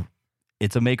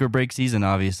it's a make or break season.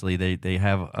 Obviously, they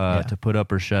have to put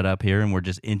up or shut up here, and we're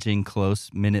just inching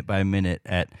close minute by minute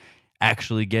at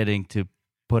actually getting to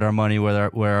put our money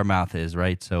where our mouth is,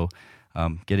 right? So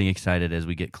getting excited as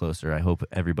we get closer. I hope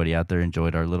everybody out there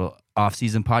enjoyed our little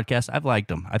off-season podcast. I've liked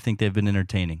them. I think they've been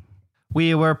entertaining.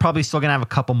 We're probably still going to have a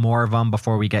couple more of them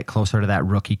before we get closer to that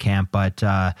rookie camp, but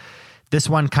this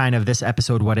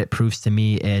episode, what it proves to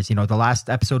me is, the last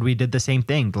episode we did the same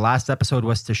thing. The last episode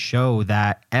was to show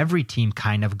that every team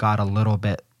kind of got a little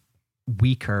bit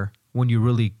weaker when you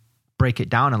really break it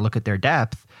down and look at their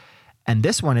depth. And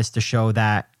this one is to show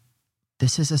that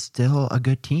this is still a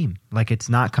good team. Like, it's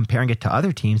not comparing it to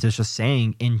other teams. It's just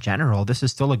saying, in general, this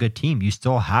is still a good team. You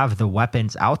still have the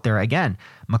weapons out there. Again,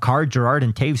 Makar, Girard,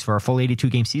 and Taves for a full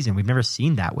 82-game season. We've never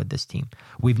seen that with this team.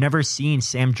 We've never seen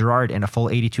Sam Girard in a full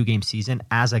 82-game season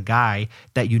as a guy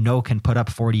that can put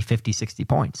up 40, 50, 60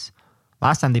 points.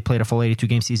 Last time they played a full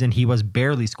 82-game season, he was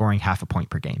barely scoring half a point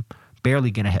per game.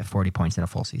 Barely going to hit 40 points in a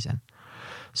full season.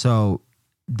 So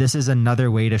this is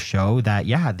another way to show that,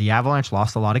 yeah, the Avalanche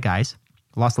lost a lot of guys,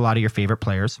 lost a lot of your favorite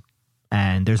players.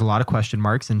 And there's a lot of question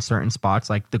marks in certain spots,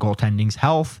 like the goaltending's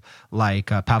health, like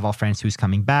Pavel Francouz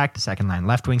coming back, the second line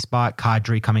left wing spot,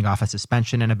 Kadri coming off a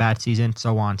suspension in a bad season,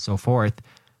 so on and so forth.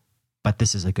 But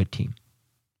this is a good team.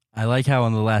 I like how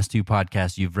on the last 2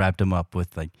 podcasts you've wrapped them up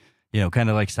with, like, kind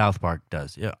of like South Park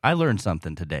does. I learned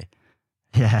something today.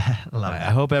 Yeah, love it.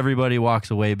 I hope everybody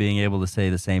walks away being able to say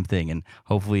the same thing. And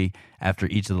hopefully after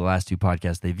each of the last 2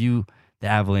 podcasts, they view the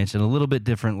Avalanche in a little bit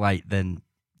different light than,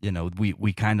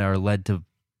 we kind of are led to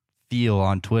feel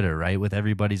on Twitter, right? With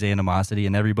everybody's animosity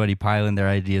and everybody piling their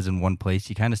ideas in one place,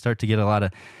 you kind of start to get a lot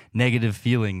of negative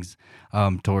feelings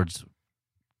towards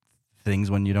things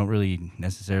when you don't really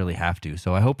necessarily have to.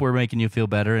 So I hope we're making you feel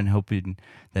better and hoping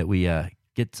that we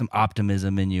get some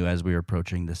optimism in you as we're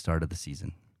approaching the start of the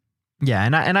season. Yeah,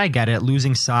 and I get it.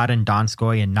 Losing Saad and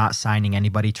Donskoy and not signing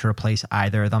anybody to replace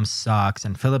either of them sucks.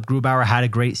 And Philip Grubauer had a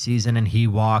great season and he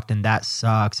walked, and that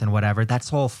sucks and whatever.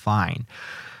 That's all fine.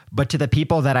 But to the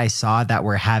people that I saw that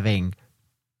were having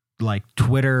like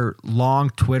long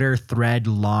Twitter thread,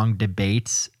 long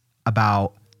debates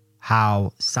about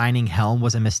how signing Helm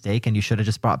was a mistake and you should have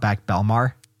just brought back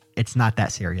Belmar, it's not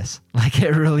that serious. Like it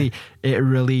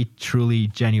really, truly,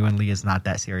 genuinely is not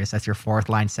that serious. That's your 4th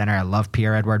line center. I love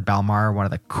Pierre-Edouard Bellemare, one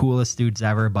of the coolest dudes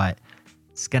ever, but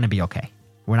it's going to be okay.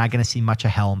 We're not going to see much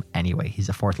of Helm anyway. He's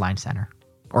a 4th line center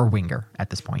or winger at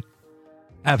this point.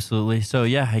 Absolutely. So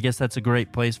yeah, I guess that's a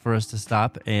great place for us to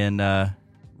stop and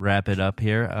wrap it up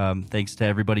here. Thanks to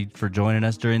everybody for joining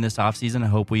us during this offseason. I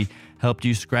hope we helped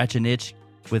you scratch an itch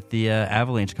with the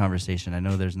Avalanche conversation. I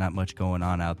know there's not much going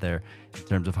on out there in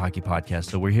terms of hockey podcasts,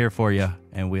 so we're here for you,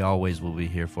 and we always will be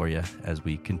here for you as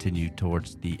we continue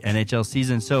towards the NHL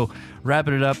season. So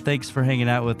wrapping it up, thanks for hanging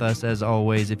out with us as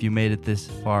always. If you made it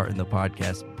this far in the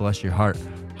podcast, bless your heart.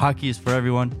 Hockey is for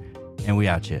everyone, and we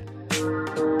out you.